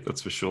in a heap,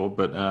 that's for sure.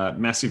 But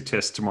massive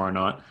test tomorrow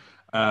night.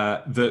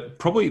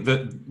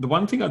 The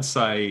one thing I'd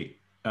say,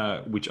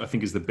 which I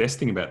think is the best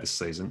thing about this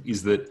season,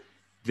 is that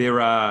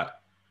there are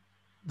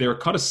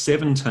kind of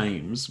 7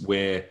 teams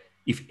where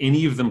if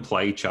any of them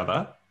play each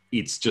other,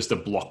 it's just a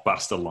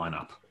blockbuster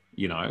lineup.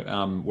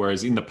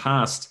 Whereas in the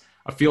past,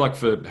 I feel like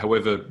for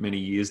however many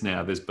years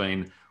now, there's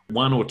been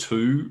 1 or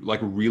 2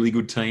 like really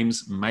good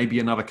teams, maybe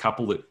another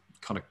couple that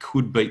kind of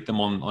could beat them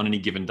on any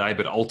given day,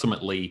 but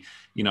ultimately,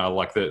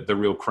 like the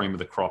real cream of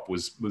the crop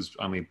was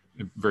only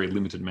a very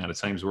limited amount of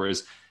teams.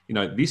 Whereas,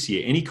 this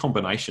year, any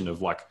combination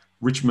of like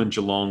Richmond,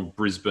 Geelong,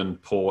 Brisbane,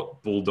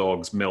 Port,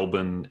 Bulldogs,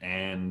 Melbourne,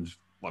 and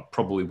like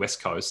probably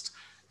West Coast,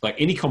 like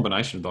any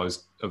combination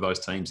of those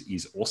teams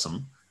is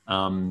awesome.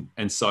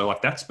 And so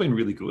like that's been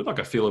really good. Like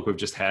I feel like we've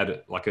just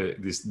had like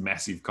this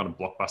massive kind of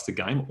blockbuster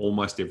game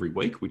almost every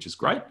week, which is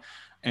great.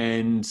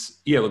 And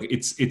yeah, look,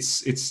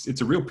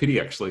 it's a real pity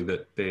actually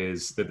that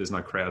there's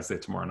no crowds there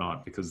tomorrow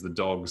night, because the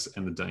Dogs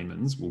and the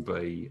Demons will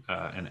be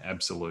an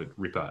absolute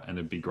ripper, and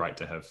it'd be great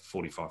to have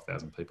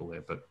 45,000 people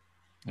there, but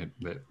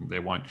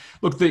there won't.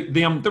 Look,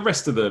 the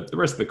rest of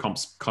the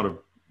comp's kind of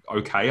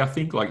okay. I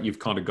think like you've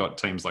kind of got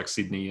teams like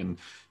Sydney and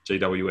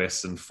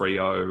GWS and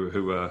Freo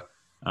who are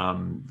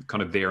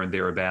kind of there and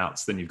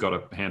thereabouts. Then you've got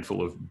a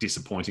handful of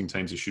disappointing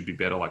teams who should be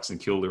better, like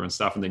St Kilda and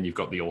stuff. And then you've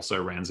got the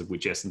also-rans, of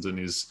which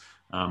Essendon is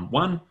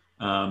one.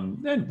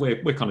 And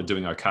we're kind of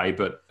doing okay.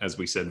 But as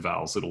we said,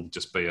 Vals, it'll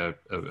just be a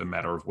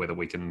matter of whether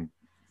we can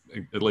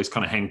at least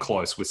kind of hang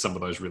close with some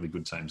of those really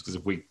good teams. Because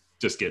if we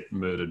just get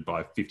murdered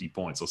by 50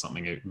 points or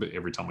something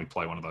every time we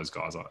play one of those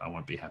guys, I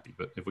won't be happy.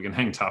 But if we can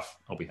hang tough,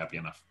 I'll be happy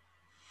enough.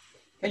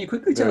 Can you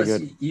quickly tell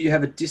us, you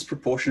have a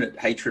disproportionate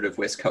hatred of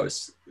West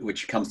Coast,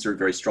 which comes through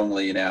very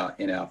strongly in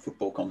our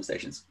football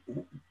conversations.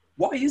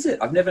 Why is it?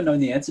 I've never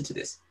known the answer to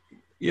this.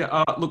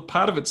 Yeah, look,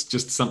 part of it's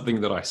just something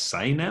that I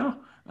say now.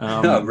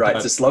 Right,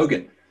 it's a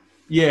slogan.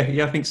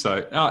 Yeah, I think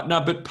so.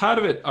 No, but part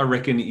of it, I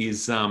reckon,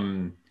 is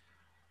I've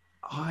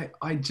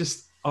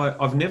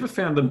never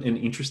found them an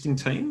interesting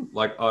team.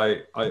 Like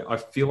I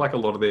feel like a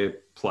lot of their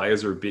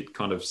players are a bit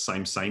kind of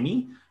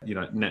samey.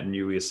 Nat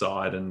Newey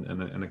aside,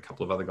 and a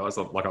couple of other guys.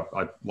 I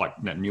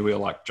like Nat Newey, I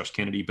like Josh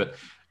Kennedy, but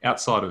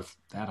outside of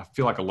that, I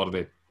feel like a lot of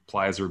their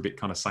players are a bit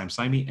kind of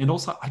samey. And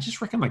also, I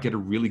just reckon they get a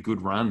really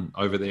good run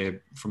over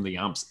there from the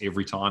umps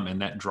every time,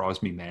 and that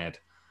drives me mad.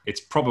 It's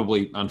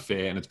probably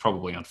unfair and it's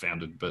probably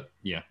unfounded, but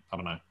yeah, I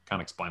don't know.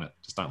 Can't explain it.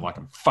 Just don't like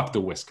them. Fuck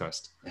the West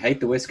Coast. I hate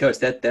the West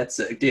Coast. That's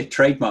a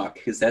trademark,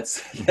 because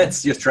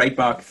that's your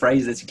trademark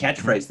phrase. That's your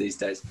catchphrase these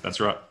days. That's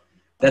right.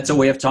 That's all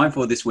we have time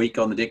for this week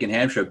on the Dick and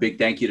Ham Show. Big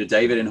thank you to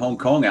David in Hong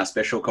Kong, our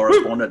special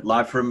correspondent,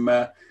 live from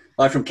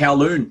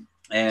Kowloon.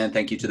 And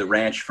thank you to the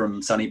Ranch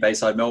from sunny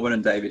Bayside, Melbourne,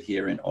 and David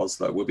here in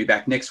Oslo. We'll be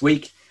back next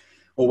week,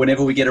 or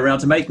whenever we get around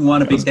to making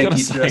one. A big thank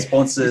you to our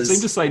sponsors. You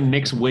seem to say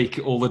next week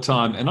all the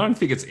time, and I don't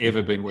think it's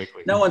ever been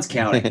weekly. No one's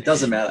counting. It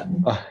doesn't matter.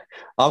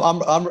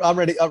 I'm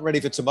ready. I'm ready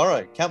for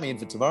tomorrow. Count me in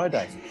for tomorrow,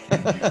 Dave.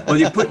 Well,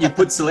 you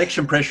put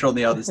selection pressure on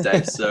the others,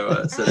 Dave.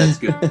 So that's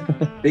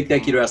good. Big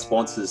thank you to our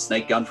sponsors,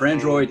 Snake Gun for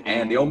Android,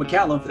 and the Old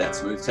Macallan for that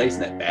smooth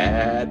taste and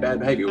that bad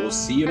behavior. We'll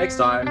see you next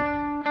time.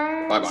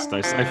 Bye-bye.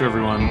 Stay safe,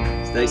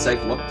 everyone. Stay safe.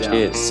 Lockdown.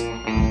 Cheers.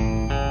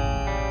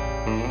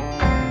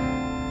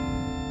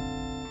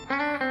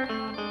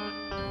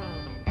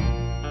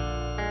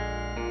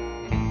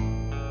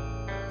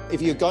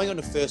 If you're going on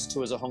a first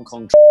tour as a Hong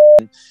Kong,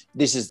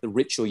 this is the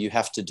ritual you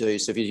have to do.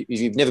 So if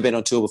you've never been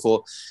on tour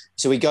before,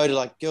 so we go to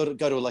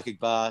a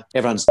bar,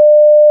 everyone's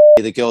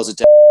the girls are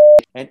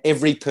and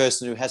every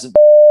person who hasn't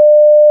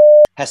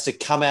has to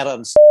come out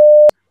on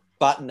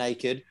butt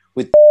naked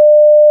with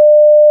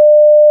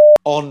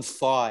on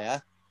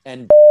fire,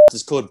 and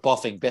it's called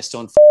boffing, best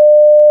on fire.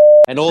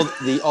 And all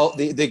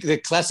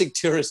the classic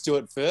tourists do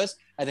it first,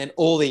 and then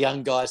all the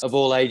young guys of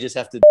all ages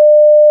have to.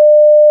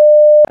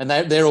 And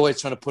they're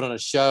always trying to put on a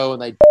show,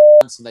 and they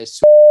dance and they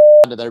swim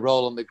and they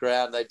roll on the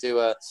ground. They do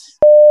a.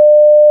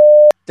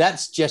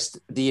 That's just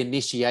the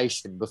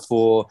initiation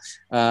before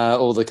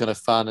all the kind of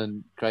fun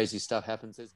and crazy stuff happens.